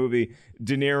shooting of the movie,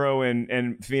 De Niro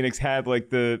and Phoenix had like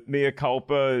the mea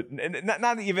culpa,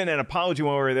 not even an apology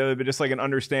one way or the other, but just like an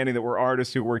understanding that we're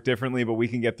artists who work differently, but we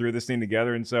can get through this thing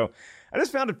together. And so I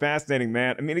just found it fascinating,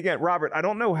 man. I mean, again, Robert, I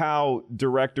don't know how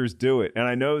directors do it, and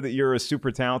I know that you're a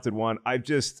super talented one.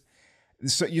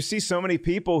 So you see so many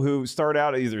people who start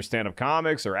out either stand-up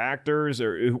comics or actors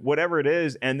or whatever it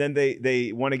is, and then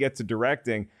they want to get to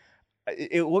directing.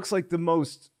 It looks like the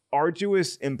most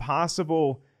arduous,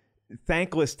 impossible,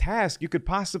 thankless task you could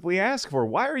possibly ask for.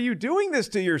 Why are you doing this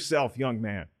to yourself, young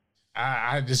man?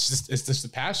 It's just the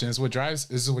passion. This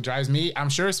is what drives me. I'm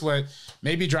sure it's what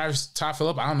maybe drives Todd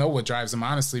Phillips. I don't know what drives him,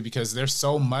 honestly, because there's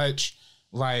so much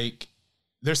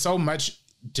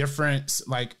difference,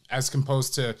 like as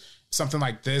composed to something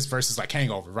like this versus like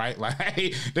Hangover, right?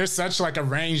 Like there's such like a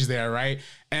range there, right?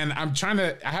 And I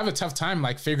have a tough time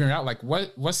like figuring out like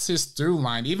what's his through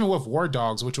line, even with War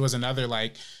Dogs, which was another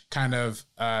like kind of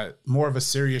more of a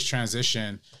serious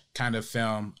transition kind of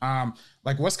film.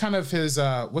 Like what's kind of his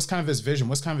vision?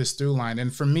 What's kind of his through line?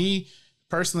 And for me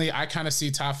personally, I kind of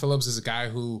see Todd Phillips as a guy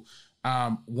who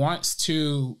wants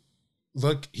to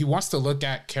look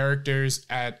at characters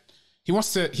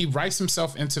he writes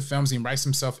himself into films, he writes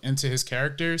himself into his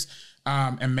characters,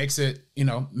 and makes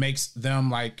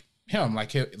them like him,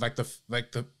 like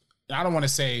the I don't want to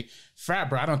say frat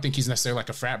bro. I don't think he's necessarily like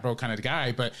a frat bro kind of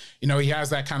guy, but he has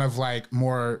that kind of like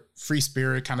more free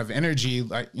spirit kind of energy,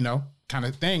 like, kind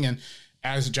of thing. And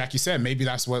as Jackie said, maybe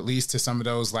that's what leads to some of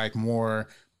those like more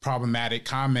problematic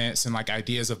comments and like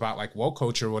ideas about like woke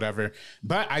culture or whatever.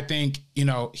 But I think,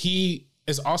 he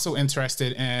is also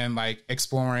interested in like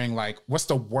exploring like what's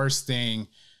the worst thing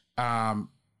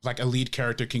like a lead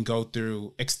character can go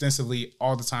through extensively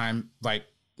all the time, like,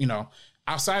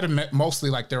 outside of mostly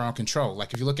like their own control.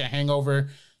 Like if you look at Hangover,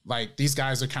 like these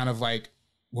guys are kind of like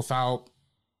without,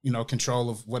 control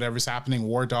of whatever's happening.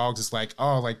 War Dogs is like,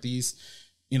 oh, like these,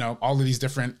 all of these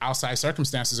different outside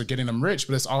circumstances are getting them rich,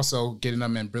 but it's also getting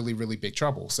them in really, really big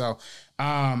trouble. So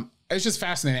it's just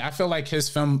fascinating. I feel like his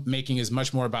filmmaking is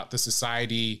much more about the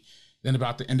society than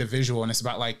about the individual. And it's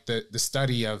about like the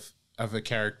study of a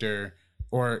character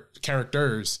or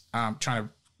characters trying to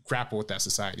grapple with that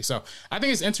society. So I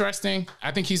think it's interesting.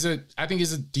 I think he's a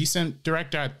decent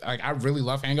director. I really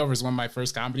love Hangover. It's one of my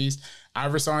first comedies I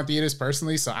ever saw in theaters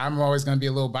personally. So I'm always going to be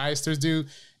a little biased to this dude.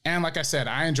 And like I said,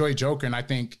 I enjoy Joker, and I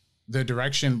think the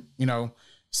direction,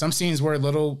 some scenes were a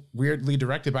little weirdly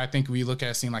directed, but I think we look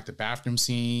at a scene like the bathroom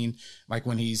scene, like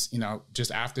when he's,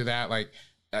 just after that, like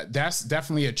that's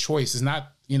definitely a choice. It's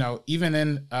not, even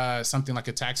in something like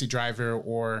a Taxi Driver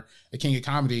or a King of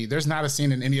Comedy, there's not a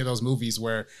scene in any of those movies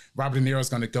where Robert De Niro is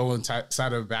going to go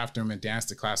inside of a bathroom and dance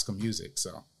to classical music.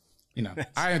 So,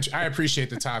 I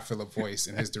appreciate the Todd Phillip voice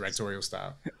and his directorial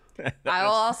style. I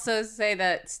will also say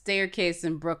that Staircase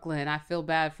in Brooklyn, I feel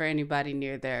bad for anybody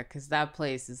near there because that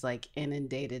place is like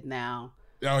inundated now.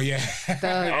 Oh yeah,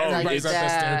 everybody's up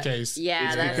that staircase.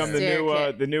 Yeah, it's become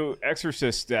the new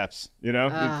Exorcist steps.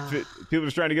 People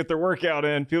just trying to get their workout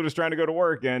in. People just trying to go to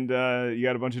work, and you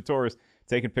got a bunch of tourists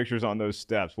taking pictures on those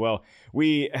steps. Well,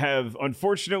 we have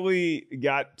unfortunately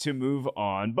got to move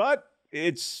on, but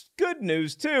it's good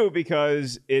news too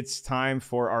because it's time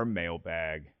for our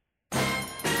mailbag.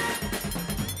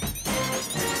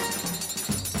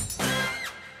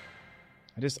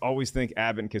 I just always think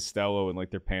Abbott and Costello and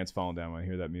like their pants falling down when I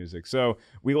hear that music. So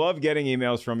we love getting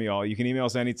emails from y'all. You can email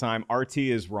us anytime.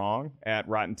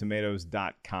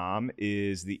 rtiswrong@rottentomatoes.com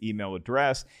is the email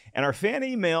address. And our fan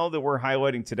email that we're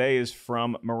highlighting today is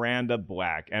from Miranda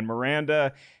Black. And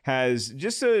Miranda has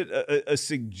just a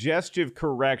suggestive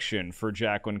correction for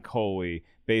Jacqueline Coley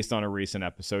based on a recent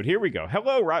episode. Here we go.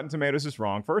 Hello, Rotten Tomatoes is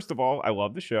wrong. First of all, I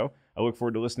love the show. I look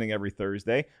forward to listening every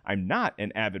Thursday. I'm not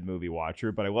an avid movie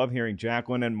watcher, but I love hearing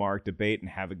Jacqueline and Mark debate and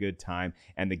have a good time.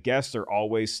 And the guests are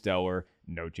always stellar.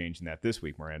 No change in that this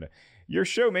week, Miranda. Your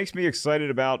show makes me excited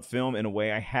about film in a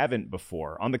way I haven't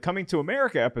before. On the Coming to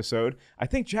America episode, I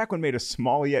think Jacqueline made a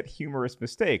small yet humorous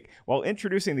mistake. While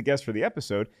introducing the guest for the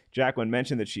episode, Jacqueline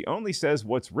mentioned that she only says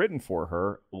what's written for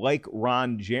her, like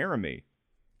Ron Jeremy.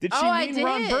 Did she mean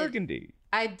Ron Burgundy?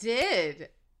 I did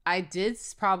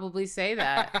probably say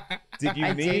that. Did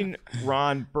you mean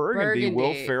Ron Burgundy,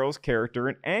 Will Ferrell's character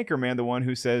in Anchorman, the one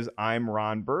who says, I'm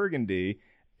Ron Burgundy?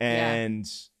 And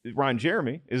Ron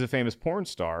Jeremy is a famous porn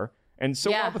star. And so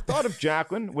while the thought of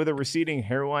Jacqueline with a receding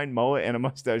hairline, mullet, and a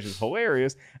mustache is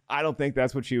hilarious, I don't think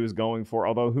that's what she was going for.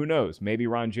 Although, who knows? Maybe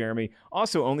Ron Jeremy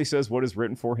also only says what is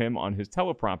written for him on his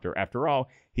teleprompter. After all,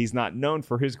 he's not known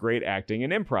for his great acting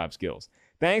and improv skills.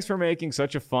 Thanks for making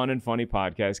such a fun and funny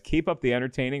podcast. Keep up the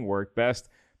entertaining work. Best,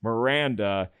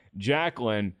 Miranda.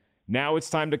 Jacqueline, now it's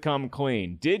time to come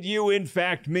clean. Did you, in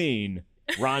fact, mean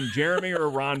Ron Jeremy or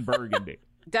Ron Burgundy?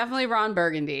 Definitely Ron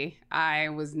Burgundy. I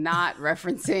was not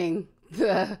referencing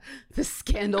the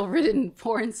scandal-ridden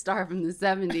porn star from the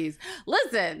 70s.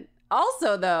 Listen,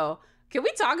 also, though, can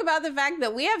we talk about the fact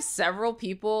that we have several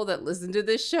people that listen to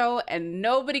this show and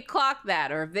nobody clocked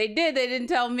that? Or if they did, they didn't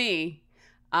tell me.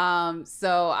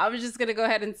 So I was just going to go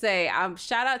ahead and say,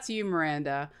 shout out to you,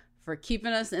 Miranda, for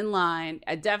keeping us in line.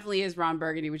 It definitely is Ron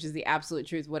Burgundy, which is the absolute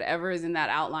truth. Whatever is in that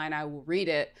outline, I will read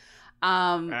it.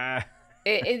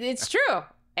 It's true.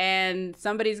 And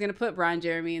somebody's going to put Ron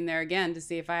Jeremy in there again to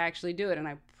see if I actually do it. And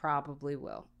I probably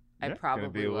will. I probably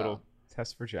will. Be a will. Little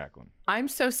test for Jacqueline. I'm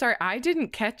so sorry. I didn't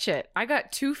catch it. I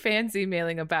got 2 fans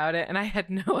emailing about it and I had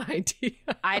no idea.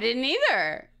 I didn't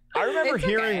either. I remember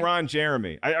hearing Ron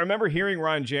Jeremy. I remember hearing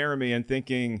Ron Jeremy and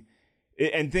thinking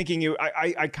you.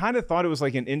 I kind of thought it was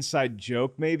like an inside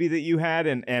joke maybe that you had,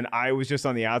 and I was just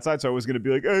on the outside, so I was going to be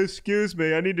like, oh, excuse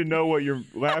me, I need to know what you're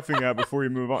laughing at before you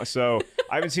move on. So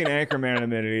I haven't seen Anchorman in a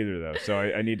minute either, though. So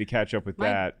I need to catch up with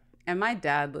that. And my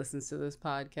dad listens to this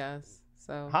podcast.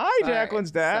 So hi, sorry.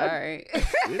 Jacqueline's dad. Sorry.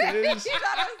 It is.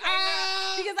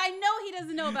 Because I know he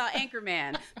doesn't know about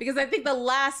Anchorman. Because I think the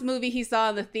last movie he saw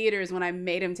in the theaters when I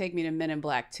made him take me to Men in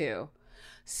Black 2.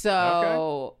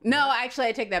 So, no, actually,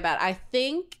 I take that back. I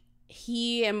think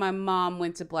he and my mom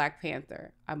went to Black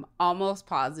Panther. I'm almost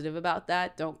positive about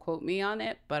that. Don't quote me on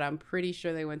it, but I'm pretty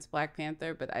sure they went to Black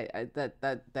Panther. But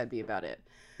that'd be about it.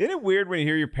 Isn't it weird when you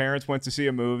hear your parents went to see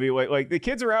a movie? Like the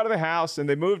kids are out of the house and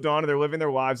they moved on and they're living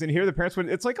their lives, and you hear the parents went.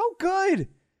 It's like, oh, good.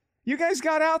 You guys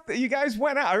got out. You guys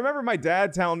went out. I remember my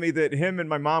dad telling me that him and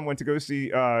my mom went to go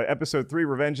see episode 3,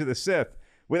 Revenge of the Sith,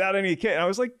 without any kid. And I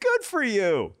was like, good for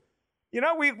you. You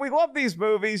know, we love these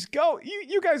movies. Go,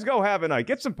 you guys go have a night.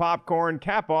 Get some popcorn.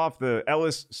 Cap off the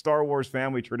Ellis Star Wars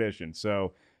family tradition.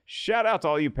 So shout out to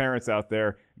all you parents out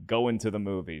there going to the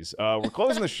movies. We're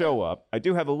closing the show up. I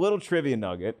do have a little trivia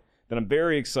nugget that I'm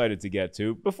very excited to get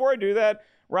to. Before I do that,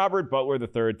 Robert Butler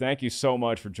III, thank you so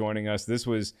much for joining us. This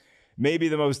was maybe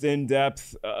the most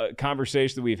in-depth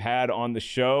conversation that we've had on the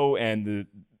show, and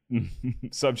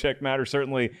subject matter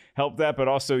certainly helped that, but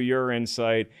also your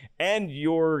insight, and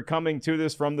you're coming to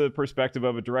this from the perspective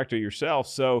of a director yourself.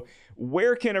 So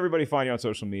where can everybody find you on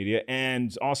social media?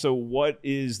 And also, what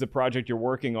is the project you're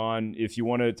working on? If you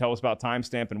want to tell us about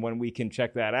Timestamp and when we can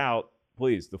check that out,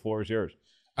 please, the floor is yours.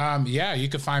 Yeah, you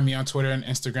can find me on Twitter and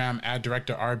Instagram at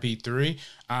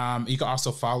DirectorRB3. You can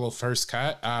also follow First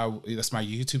Cut. That's my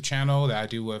YouTube channel that I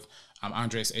do with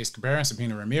Andres Ace Cabrera and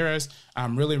Sabina Ramirez.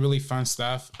 Really, really fun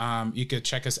stuff. You could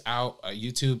check us out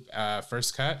YouTube,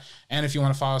 First Cut. And if you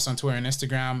want to follow us on Twitter and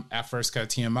Instagram at First Cut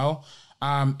TMO.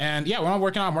 And yeah, what I'm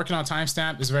working on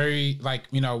Timestamp is very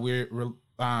we're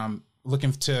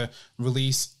looking to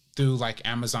release through like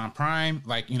Amazon Prime,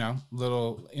 if you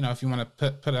want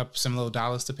to put up some little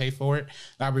dollars to pay for it,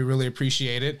 that'd be really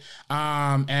appreciated.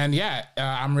 I'm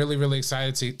really, really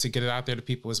excited to get it out there to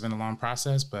people. It's been a long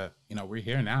process, but we're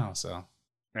here now. So.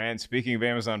 And speaking of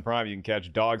Amazon Prime, you can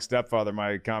catch Dog Stepfather,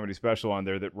 my comedy special on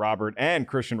there that Robert and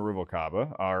Christian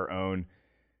Rubalcaba, our own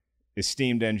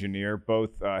esteemed engineer,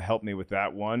 both helped me with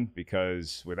that one,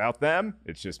 because without them,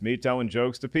 it's just me telling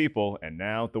jokes to people. And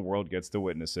now the world gets to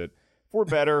witness it. For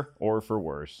better or for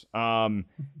worse.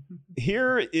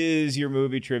 Here is your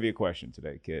movie trivia question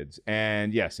today, kids.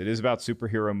 And yes, it is about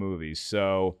superhero movies.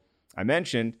 So I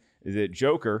mentioned that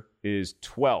Joker is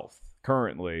 12th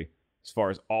currently as far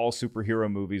as all superhero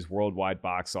movies worldwide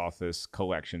box office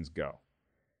collections go.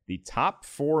 The top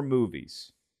 4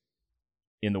 movies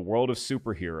in the world of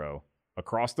superhero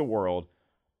across the world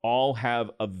all have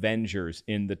Avengers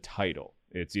in the title.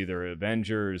 It's either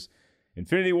Avengers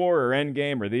Infinity War or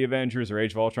Endgame or The Avengers or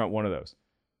Age of Ultron, one of those.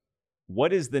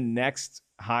 What is the next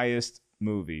highest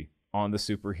movie on the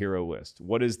superhero list?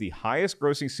 What is the highest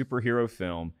grossing superhero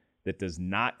film that does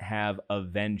not have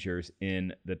Avengers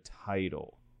in the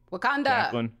title? Wakanda.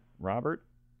 Jacqueline, Robert?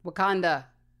 Wakanda.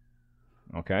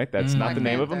 Okay, that's not the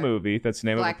name of a movie. That's the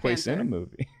name of a place in a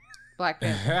movie. Black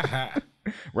Panther.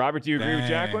 Robert, do you agree with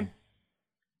Jacqueline?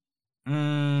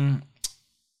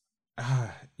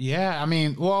 Yeah, I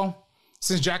mean, well,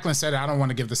 since Jacqueline said it, I don't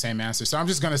want to give the same answer. So I'm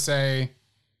just going to say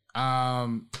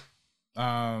Incredibles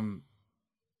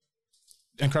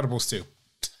 2.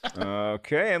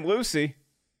 Okay, and Lucy,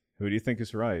 who do you think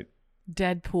is right?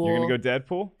 Deadpool. You're going to go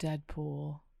Deadpool? Deadpool.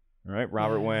 All right,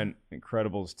 Robert went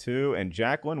Incredibles 2, and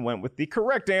Jacqueline went with the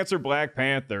correct answer, Black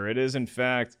Panther. It is, in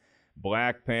fact,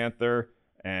 Black Panther,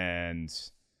 and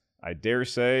I dare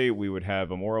say we would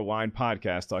have a more aligned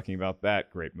podcast talking about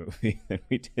that great movie than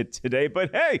we did today.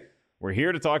 But hey, we're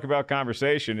here to talk about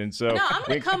conversation, and so... No, I'm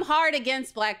going to come hard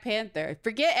against Black Panther.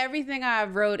 Forget everything I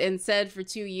wrote and said for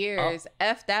 2 years.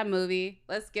 F that movie.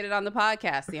 Let's get it on the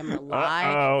podcast. See, I'm going to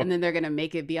lie, and then they're going to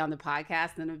make it be on the podcast,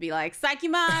 and then it'll be like, psych you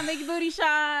mom, make your booty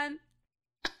shine.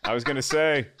 I was going to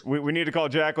say, we need to call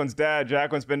Jacqueline's dad.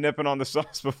 Jacqueline's been nipping on the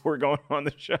sauce before going on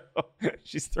the show.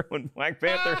 She's throwing Black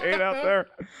Panther hate out there.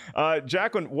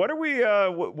 Jacqueline, what are we?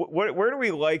 Where do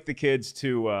we like the kids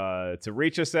to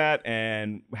reach us at,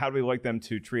 and how do we like them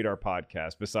to treat our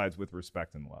podcast besides with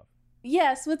respect and love?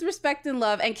 Yes, with respect and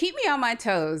love, and keep me on my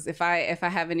toes if I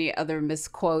have any other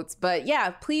misquotes. But yeah,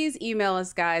 please email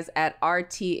us, guys, at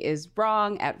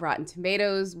rtiswrong at Rotten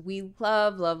Tomatoes. We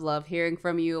love hearing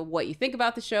from you, what you think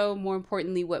about the show. More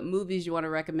importantly, what movies you want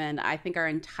to recommend. I think our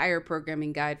entire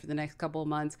programming guide for the next couple of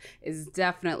months is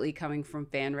definitely coming from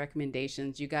fan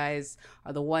recommendations. You guys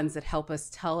are the ones that help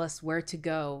us tell us where to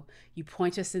go. You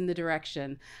point us in the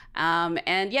direction.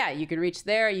 And yeah, you can reach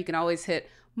there. You can always hit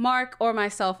Mark or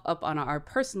myself up on our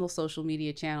personal social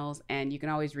media channels, and you can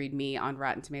always read me on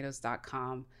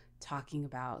RottenTomatoes.com talking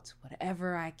about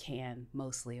whatever I can,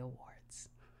 mostly awards.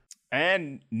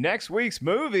 And next week's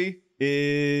movie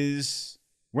is,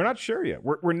 we're not sure yet.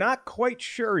 We're not quite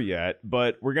sure yet,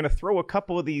 but we're going to throw a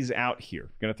couple of these out here.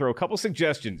 We're going to throw a couple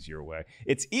suggestions your way.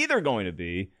 It's either going to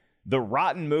be the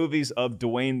rotten movies of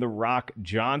Dwayne "The Rock"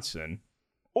 Johnson,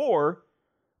 or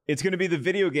it's going to be the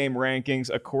video game rankings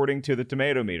according to the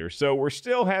Tomato Meter. So we're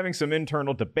still having some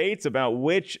internal debates about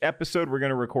which episode we're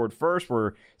going to record first.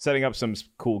 We're setting up some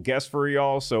cool guests for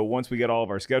y'all. So once we get all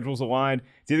of our schedules aligned,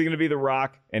 it's either going to be The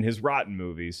Rock and his rotten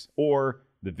movies, or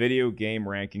the video game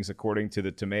rankings according to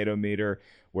the Tomato Meter,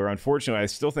 where unfortunately I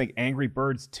still think Angry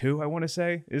Birds 2, I want to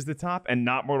say, is the top, and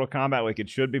not Mortal Kombat like it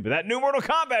should be. But that new Mortal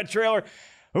Kombat trailer,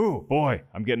 ooh, boy,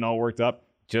 I'm getting all worked up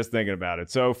just thinking about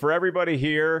it. So for everybody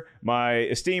here, my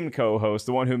esteemed co-host,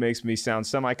 the one who makes me sound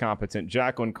semi-competent,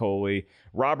 Jacqueline Coley,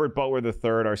 Robert Butler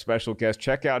III, our special guest.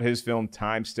 Check out his film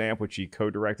Timestamp, which he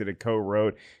co-directed and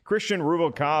co-wrote. Christian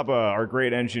Rubalcaba, our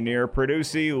great engineer.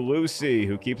 Producer Lucy,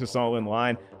 who keeps us all in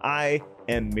line. I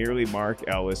am merely Mark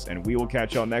Ellis, and we will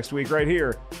catch y'all next week right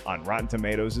here on Rotten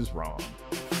Tomatoes is Wrong.